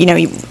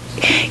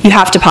you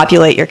have to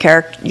populate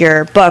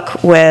your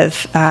book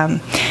with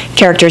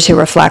characters who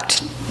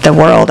reflect the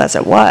world as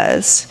it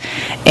was.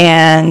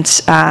 And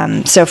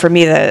so for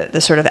me,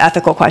 the sort of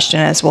ethical question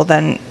is, well,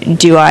 then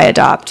do I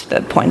adopt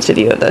the points of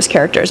view of those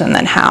characters, and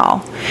then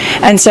how?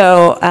 And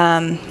so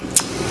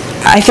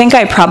I think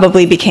I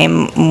probably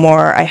became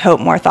more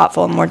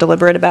thoughtful and more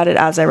deliberate about it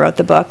as I wrote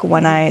the book,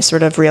 when I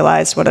sort of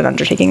realized what an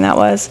undertaking that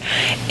was.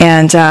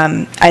 And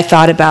I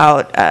thought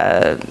about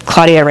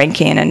Claudia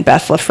Rankine and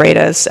Beth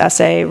Lafreda's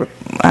essay,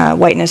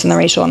 Whiteness and the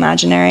Racial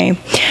Imaginary,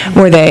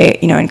 where they,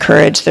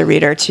 encourage the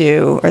reader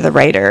or the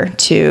writer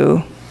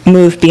to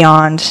move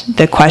beyond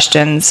the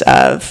questions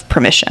of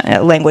permission,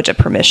 language of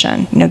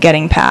permission,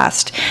 getting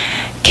past,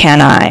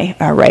 can I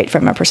write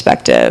from a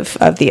perspective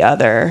of the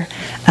other,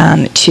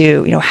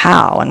 to,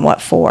 how and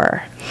what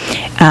for.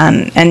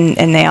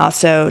 And they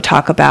also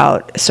talk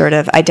about sort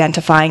of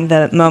identifying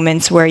the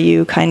moments where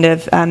you kind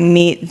of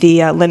meet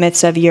the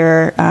limits of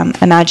your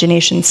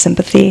imagination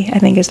sympathy, I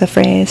think is the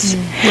phrase.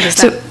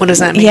 What does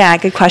that mean? Yeah,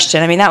 good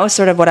question. I mean, that was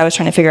sort of what I was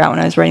trying to figure out when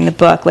I was writing the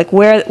book. Like,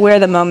 where are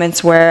the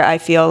moments where I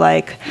feel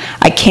like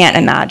I can't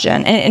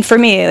imagine? And for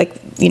me, like,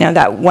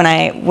 that when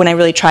I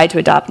really tried to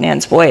adopt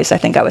Nan's voice, I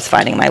think I was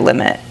finding my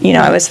limit.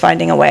 I was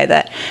finding a way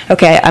that,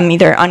 okay, I'm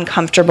either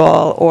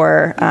uncomfortable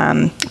or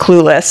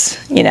clueless,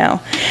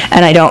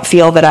 and I don't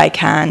feel that I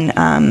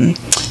can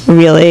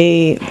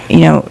really,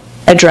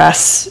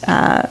 address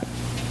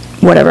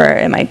whatever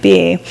it might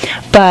be.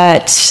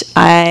 But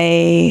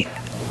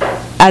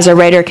as a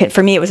writer,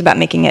 for me, it was about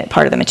making it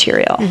part of the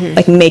material,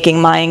 like making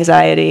my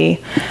anxiety,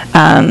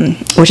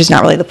 which is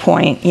not really the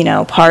point,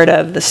 part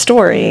of the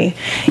story,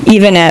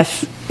 even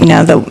if,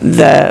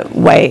 the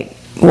white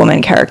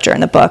woman character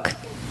in the book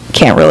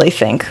can't really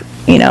think,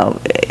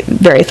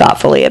 very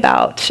thoughtfully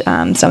about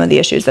some of the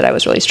issues that I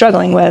was really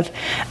struggling with.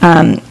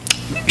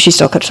 She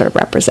still could sort of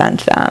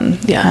represent them.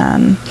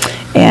 Yeah.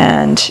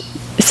 And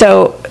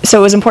so it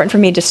was important for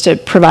me just to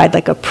provide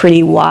like a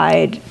pretty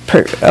wide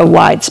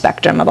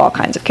spectrum of all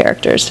kinds of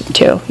characters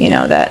too.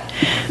 That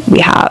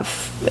we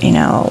have,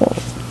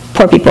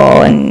 poor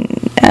people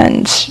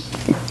and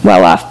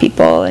well-off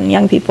people and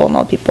young people and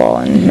old people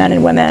and men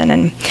and women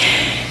and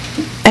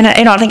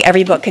I don't think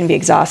every book can be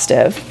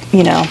exhaustive.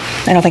 I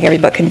don't think every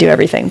book can do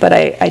everything, but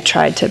I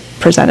tried to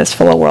present as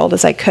full a world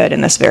as I could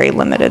in this very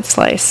limited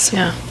slice.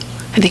 Yeah.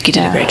 I think you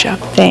did a great job.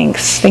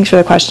 Thanks for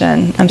the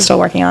question. I'm still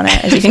working on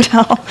it, as you can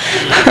tell.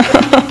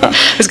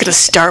 I was going to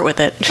start with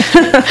it.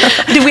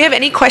 Do we have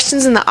any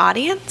questions in the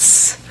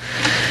audience?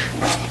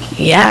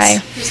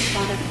 Yes.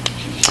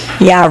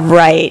 Yeah,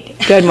 right.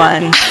 Good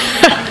one.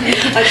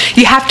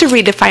 You have to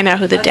read to find out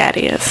who the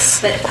daddy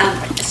is. But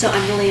so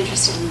I'm really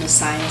interested in the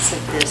science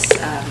of this.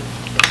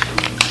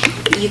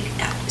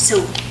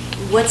 So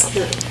what's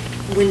the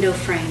window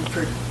frame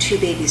for two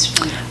babies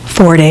from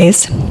 4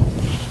 days.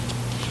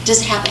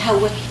 Does it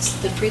have what's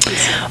the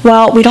frequency?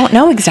 Well, we don't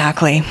know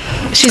exactly.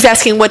 She's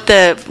asking what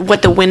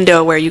the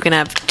window where you can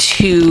have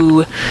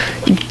two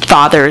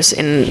fathers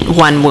in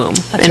one womb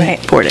in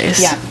 4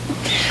 days. Yeah.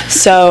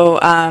 So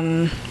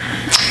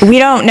we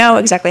don't know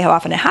exactly how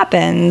often it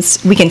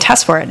happens. We can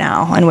test for it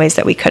now in ways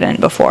that we couldn't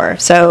before.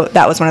 So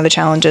that was one of the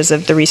challenges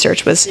of the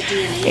research was, The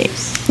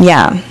DNA.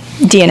 yeah,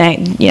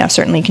 DNA,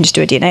 certainly you can just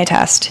do a DNA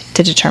test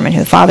to determine who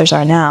the fathers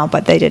are now,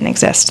 but they didn't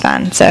exist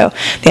then. So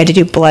they had to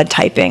do blood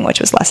typing, which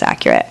was less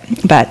accurate,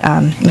 but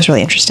it was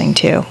really interesting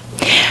too.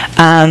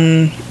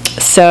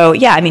 So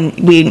yeah, I mean,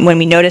 when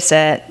we notice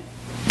it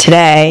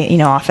today,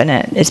 often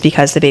it is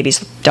because the babies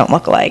don't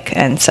look alike,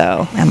 and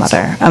so a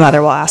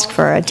mother will ask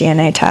for a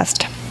DNA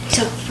test.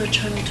 So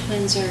fraternal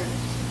twins are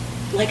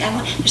there's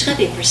got to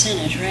be a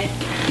percentage, right?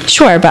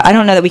 Sure, but I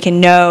don't know that we can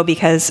know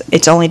because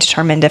it's only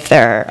determined if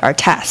there are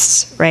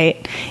tests,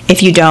 right?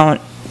 If you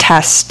don't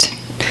test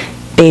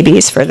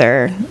babies for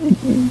their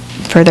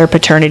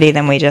paternity,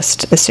 then we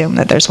just assume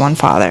that there's one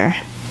father.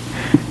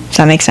 Does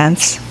that make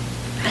sense?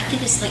 I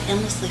think it's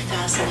endlessly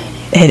fascinating.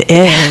 It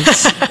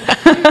is.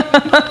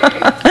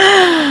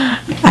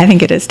 I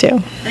think it is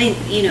too. I mean,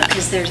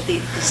 because there's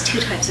these two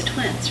types of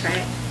twins,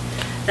 right?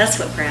 That's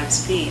what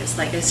grabs me. It's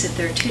like I said,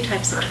 there are two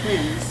types of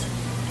twins.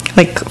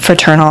 Like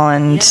fraternal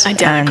and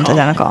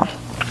Identical.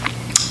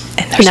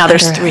 And now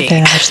there's three.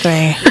 There's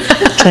three.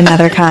 It's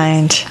another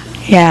kind.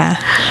 Yeah.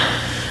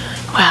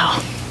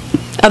 Wow.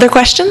 Other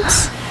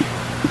questions?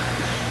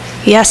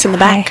 Yes, in the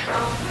back.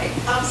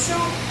 So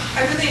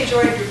I really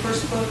enjoyed your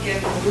first book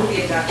and the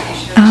movie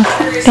adaptation. Oh, I'm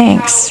curious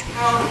thanks.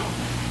 how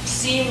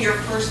seeing your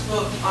first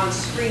book on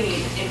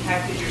screen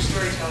impacted your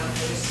storytelling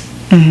for this.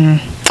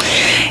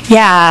 Mm-hmm.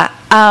 Yeah.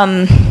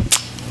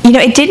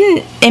 It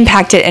didn't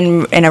impact it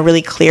in a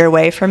really clear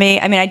way for me.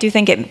 I mean, I do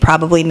think it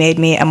probably made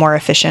me a more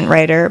efficient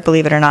writer,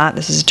 believe it or not.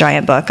 This is a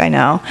giant book, I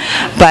know.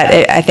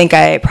 But I think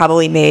I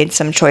probably made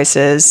some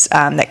choices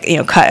that,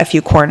 cut a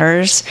few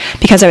corners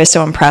because I was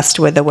so impressed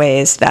with the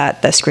ways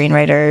that the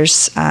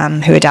screenwriters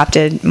who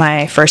adapted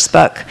my first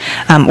book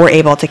were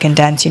able to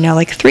condense,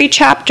 3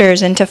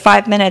 chapters into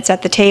 5 minutes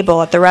at the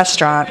table at the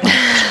restaurant.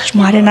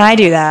 Why didn't I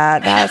do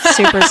that? That's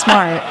super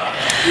smart.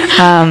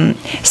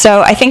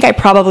 So I think I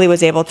probably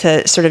was able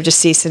to sort of just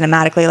see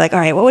cinematically, all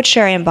right, what would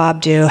Sherry and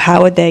Bob do?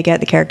 How would they get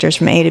the characters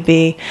from A to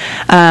B?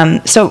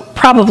 So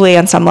probably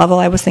on some level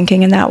I was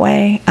thinking in that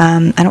way.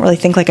 I don't really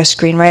think like a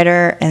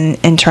screenwriter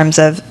in terms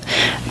of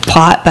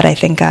plot, but I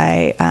think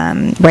I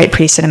write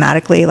pretty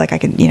cinematically. Like I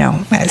can,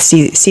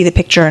 see the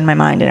picture in my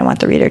mind, and I want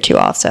the reader to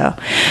also.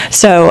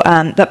 So,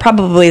 but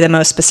probably the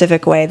most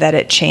specific way that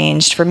it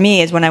changed for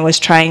me is when I was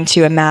trying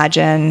to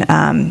imagine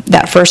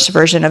that first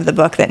version of the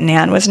book that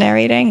Nan was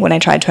narrating. When I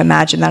tried to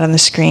imagine that on the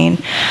screen,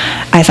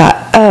 I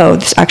thought, oh,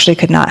 this actually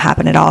could not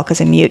happen at all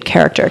because a mute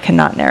character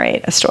cannot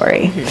narrate a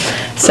story.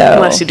 So,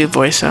 Unless you do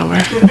voiceover.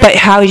 but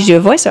how would you do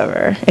a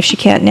voiceover if she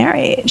can't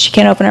narrate? She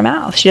can't open her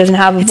mouth. She doesn't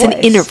have a It's voice.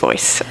 an inner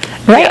voice.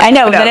 Right, I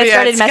know. No, Then it yeah,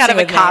 started it's kind messing of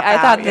a with me. I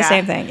cop-out, thought the yeah.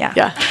 same thing. Yeah.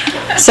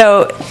 Yeah.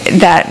 So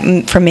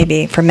that for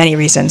many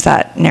reasons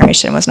that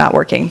narration was not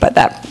working, but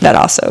that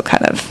also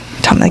kind of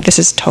told me like this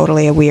is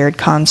totally a weird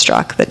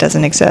construct that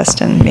doesn't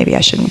exist, and maybe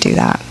I shouldn't do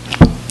that.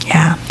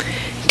 Yeah.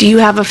 Do you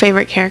have a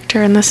favorite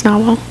character in this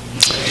novel?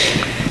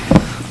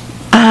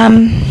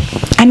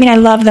 I mean, I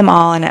love them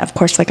all, and of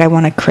course, like I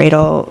want to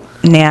cradle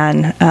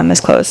Nan as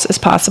close as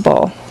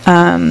possible.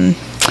 I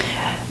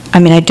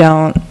mean, I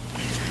don't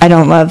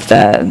love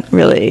the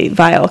really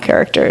vile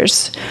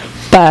characters,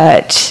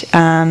 but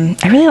I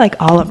really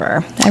like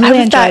Oliver. I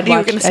really thought you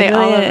were gonna say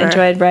Oliver.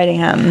 enjoyed writing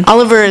him.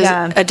 Oliver is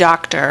Yeah. a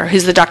doctor.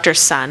 He's the doctor's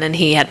son, and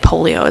he had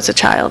polio as a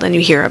child. And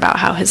you hear about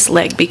how his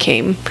leg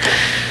became,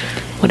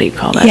 what do you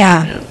call that?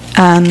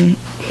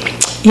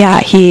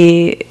 Yeah,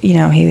 he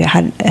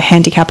had a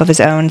handicap of his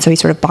own, so he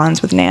sort of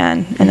bonds with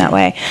Nan in that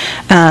way.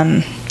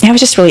 I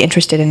was just really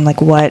interested in like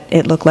what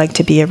it looked like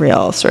to be a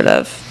real sort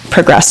of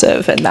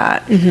progressive in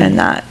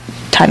that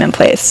time and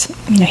place.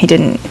 He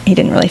didn't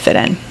really fit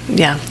in.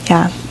 Yeah.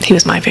 Yeah. He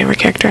was my favorite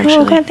character,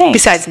 actually. good, thanks.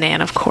 Besides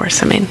Nan, of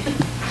course. I mean,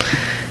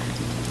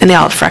 and they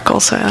all have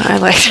freckles, so I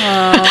like.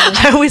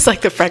 I always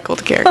like the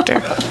freckled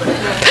character.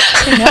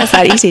 It's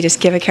that easy. Just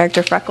give a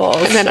character freckles.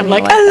 And then I'm you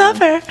like, like I love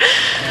her.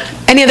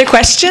 Any other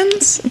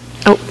questions?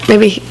 Oh,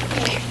 maybe.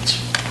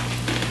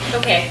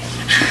 Okay.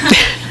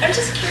 I'm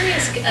just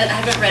curious. I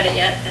haven't read it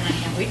yet, and I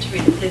can't wait to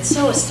read it. It's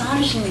so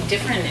astonishingly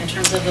different in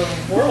terms of the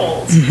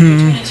worlds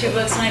between the two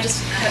books, and I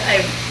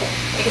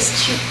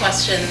guess two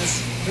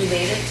questions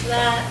related to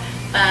that,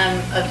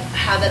 of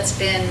how that's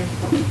been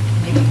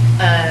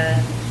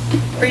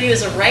for you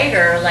as a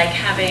writer, like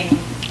having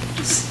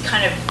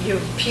kind of your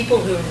people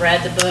who have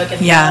read the book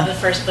and love the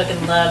first book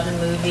and love the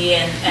movie,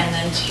 and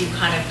then to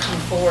kind of come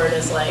forward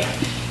as like,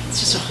 it's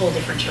just a whole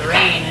different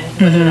terrain,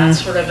 and whether that's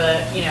sort of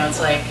it's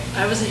like,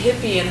 I was a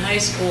hippie in high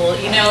school,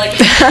 like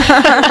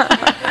kind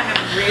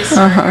of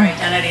reassert your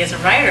identity as a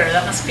writer.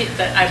 That must be,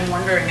 that I'm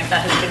wondering if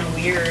that has been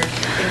weird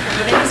in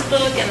promoting this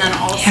book, and then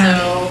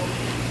also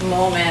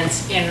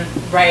moments in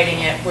writing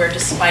it where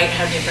despite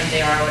how different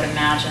they are, I would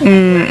imagine,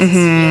 where does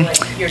this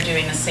feel like you're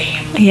doing the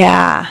same,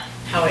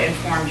 how it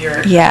informed your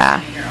own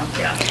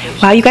preoccupation.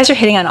 Wow, you guys are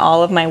hitting on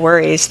all of my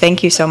worries.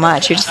 Thank you so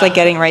much. You're just like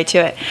getting right to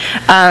it.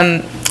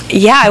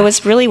 I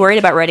was really worried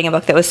about writing a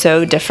book that was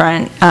so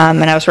different,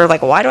 and I was sort of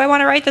like, why do I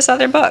want to write this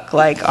other book?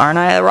 Like, aren't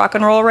I a rock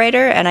and roll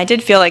writer? And I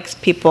did feel like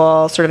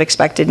people sort of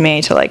expected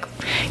me to like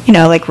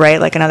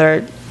write like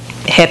another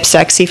hip,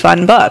 sexy,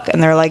 fun book,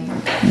 and there are like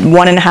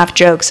 1.5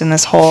 jokes in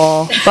this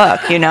whole book.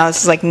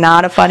 This is like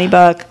not a funny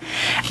book,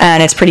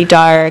 and it's pretty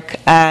dark,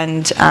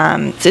 and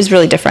it's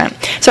really different.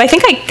 So I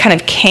think I kind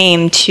of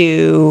came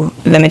to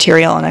the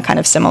material in a kind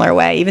of similar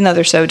way, even though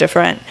they're so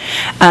different.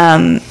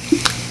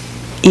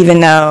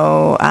 Even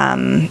though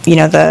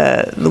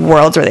the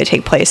worlds where they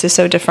take place is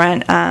so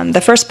different.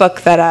 The first book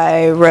that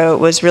I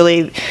wrote was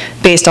really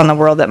based on the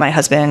world that my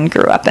husband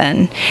grew up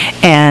in,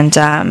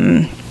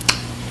 and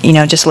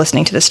just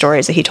listening to the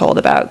stories that he told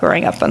about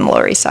growing up on the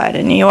Lower East Side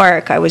in New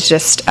York, I was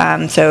just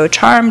so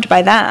charmed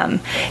by them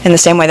in the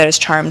same way that I was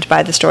charmed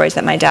by the stories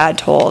that my dad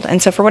told.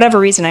 And so for whatever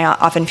reason, I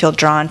often feel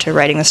drawn to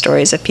writing the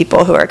stories of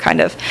people who are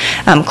kind of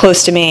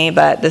close to me,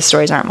 but the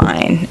stories aren't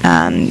mine.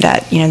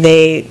 That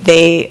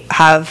they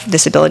have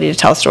this ability to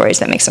tell stories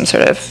that makes them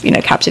sort of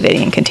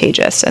captivating and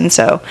contagious. And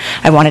so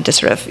I wanted to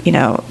sort of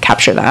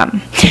capture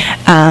them.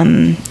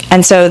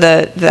 And so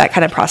that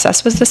kind of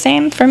process was the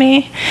same for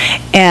me.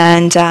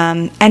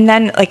 And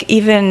then, like,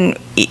 even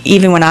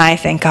when I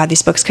think, God,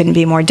 these books couldn't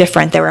be more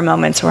different, there were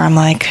moments where I'm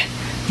like,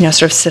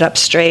 sort of sit up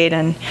straight.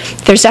 And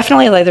there's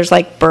definitely there's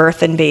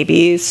birth and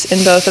babies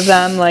in both of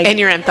them. Like in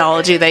your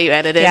anthology that you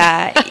edited.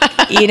 Yeah,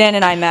 Eden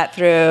and I met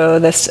through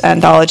this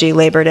anthology,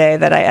 Labor Day,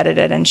 that I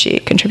edited, and she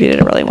contributed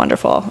a really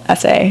wonderful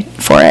essay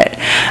for it.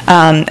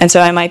 And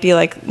so I might be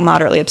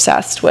moderately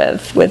obsessed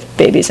with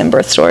babies and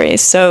birth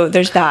stories. So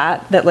there's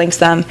that links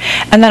them.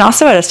 And then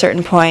also at a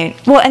certain point,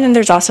 and then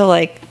there's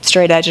also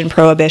straight edge and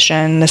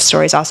prohibition. This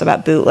story is also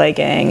about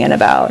bootlegging and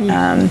about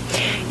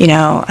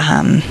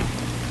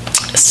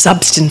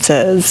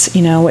substances,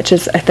 which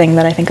is a thing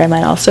that I think I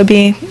might also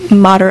be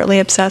moderately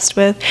obsessed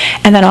with.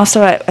 And then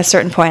also at a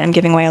certain point, I'm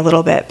giving away a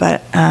little bit,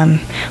 but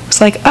it's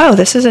like, oh,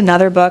 this is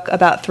another book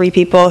about 3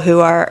 people who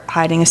are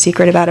hiding a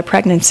secret about a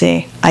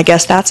pregnancy. I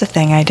guess that's a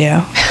thing I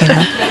do.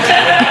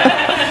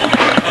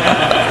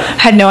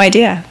 Had no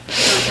idea. Don't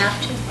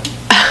have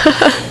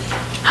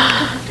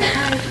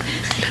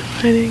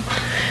to.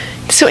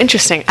 So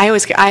interesting. I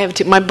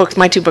have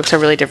my 2 books are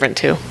really different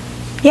too.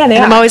 Yeah, they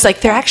and are. I'm always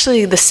like, they're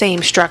actually the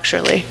same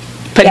structurally,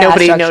 but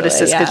nobody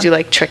notices because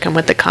you trick them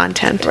with the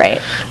content. Right.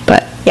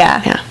 But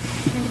yeah.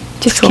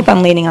 Just cool. keep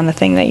on leaning on the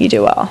thing that you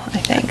do well, I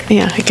think.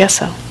 Yeah, I guess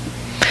so.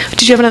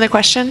 Did you have another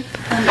question?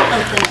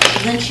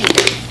 The lynching.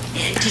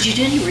 Did you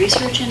do any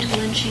research into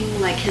lynching?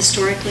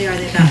 Historically, are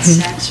they about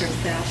sex or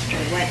theft, or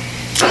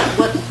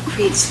what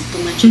creates the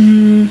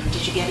lynching?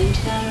 Did you get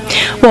into that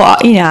at all? Well,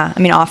 yeah. I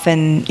mean,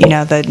 often,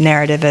 the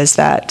narrative is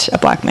that a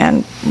black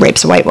man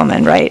rapes a white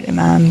woman, right?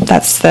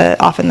 That's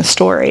often the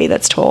story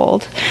that's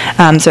told.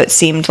 So it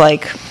seemed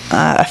like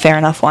a fair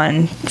enough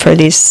one for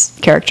these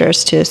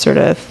characters to sort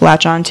of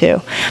latch onto.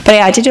 But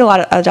yeah, I did do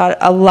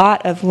a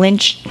lot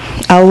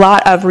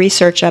of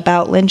research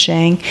about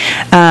lynching,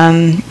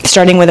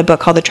 starting with a book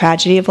called The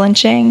Tragedy of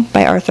Lynching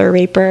by Arthur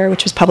Raper,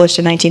 which was published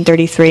in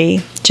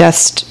 1933,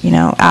 just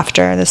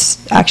after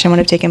this action would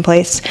have taken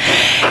place.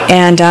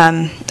 And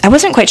I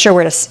wasn't quite sure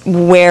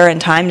where in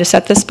time to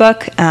set this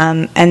book,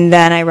 and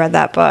then I read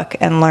that book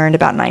and learned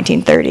about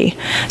 1930.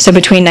 So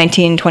between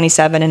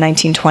 1927 and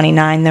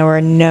 1929, there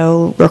were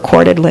no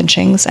recorded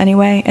lynchings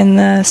anyway in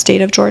the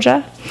state of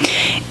Georgia.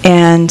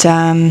 And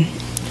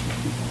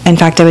in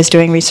fact, I was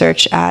doing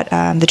research at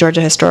the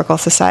Georgia Historical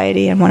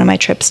Society in one of my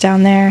trips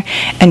down there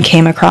and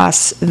came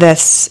across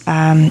this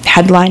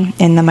headline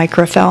in the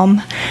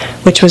microfilm,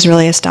 which was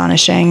really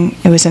astonishing.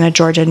 It was in a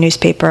Georgia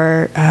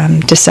newspaper,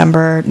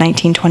 December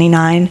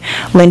 1929,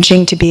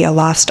 "Lynching to be a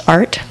lost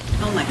art."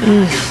 Oh my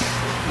God.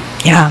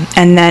 Yeah,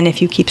 and then if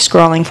you keep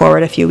scrolling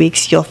forward a few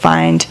weeks, you'll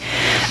find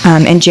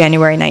in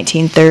January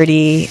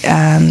 1930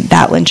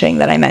 that lynching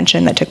that I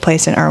mentioned that took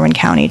place in Irwin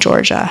County,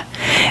 Georgia,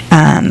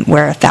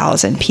 where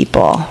 1,000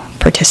 people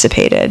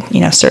participated.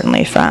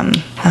 Certainly from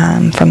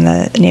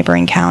the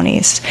neighboring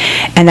counties,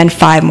 and then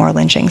 5 more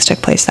lynchings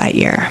took place that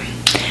year.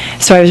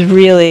 So I was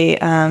really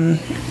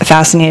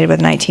fascinated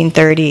with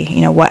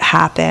 1930. What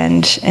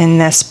happened in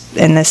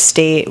this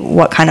state?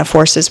 What kind of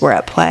forces were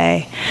at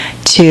play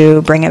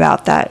to bring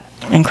about that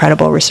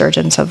incredible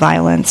resurgence of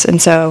violence?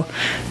 And so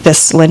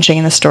this lynching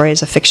in the story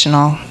is a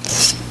fictional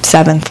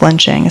 7th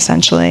lynching,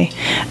 essentially,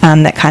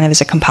 that kind of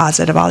is a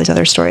composite of all these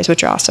other stories,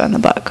 which are also in the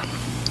book.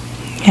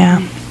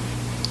 Yeah.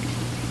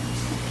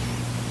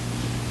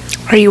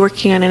 Are you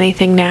working on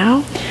anything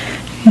now?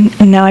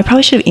 No, I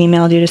probably should have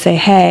emailed you to say,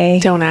 hey,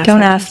 don't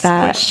ask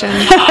that question.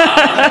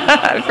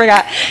 I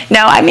forgot.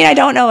 No, I mean, I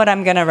don't know what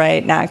I'm going to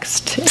write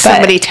next.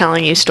 Somebody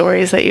telling you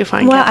stories that you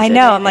find Well, I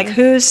know. I'm like,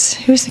 who's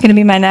going to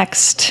be my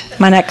next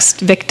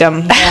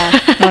victim? Yeah,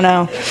 I don't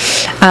know.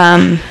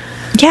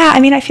 Yeah, I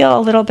mean, I feel a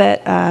little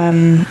bit,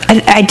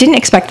 I didn't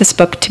expect this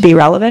book to be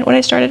relevant when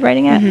I started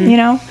writing it,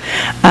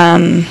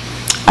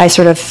 I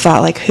sort of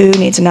thought, like, who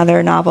needs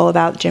another novel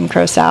about Jim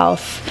Crow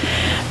South?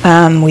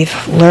 We've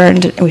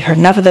heard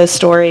enough of those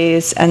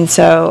stories, and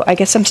so I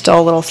guess I'm still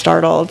a little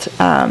startled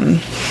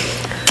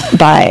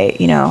by,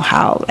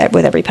 how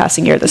with every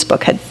passing year this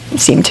book had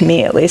seemed to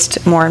me, at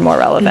least, more and more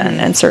relevant,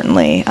 and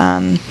certainly,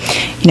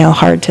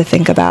 hard to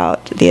think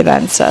about the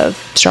events of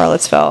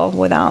Charlottesville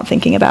without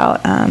thinking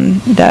about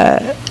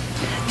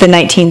the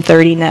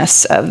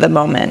 1930-ness of the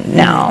moment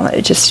now.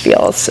 It just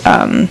feels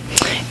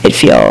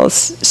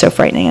so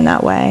frightening in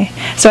that way.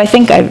 So I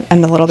think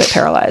I'm a little bit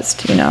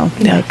paralyzed,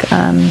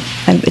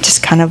 I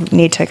just kind of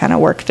need to kind of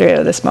work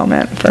through this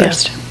moment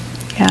first.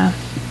 Yeah.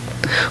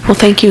 Well,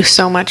 thank you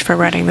so much for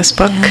writing this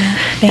book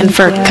and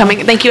for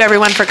coming. Thank you,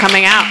 everyone, for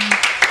coming out.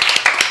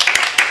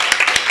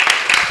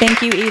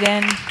 Thank you,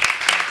 Eden.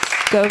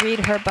 Go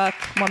read her book,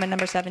 Woman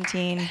Number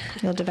 17.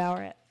 You'll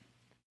devour it.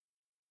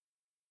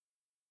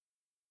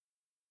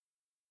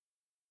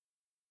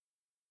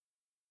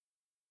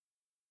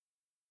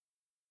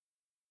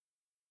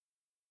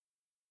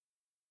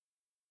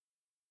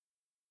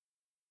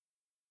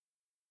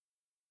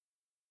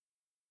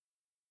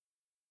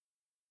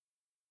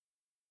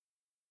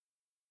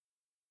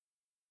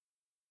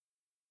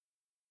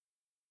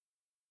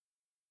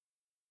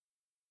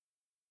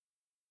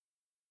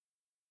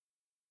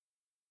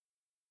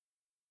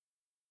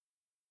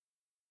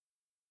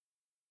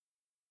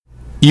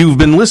 You've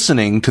been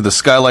listening to the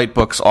Skylight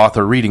Books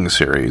author reading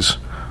series.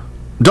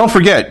 Don't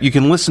forget, you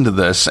can listen to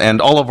this and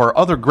all of our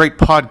other great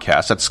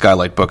podcasts at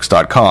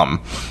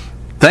skylightbooks.com.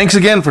 Thanks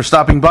again for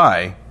stopping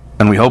by,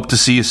 and we hope to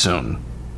see you soon.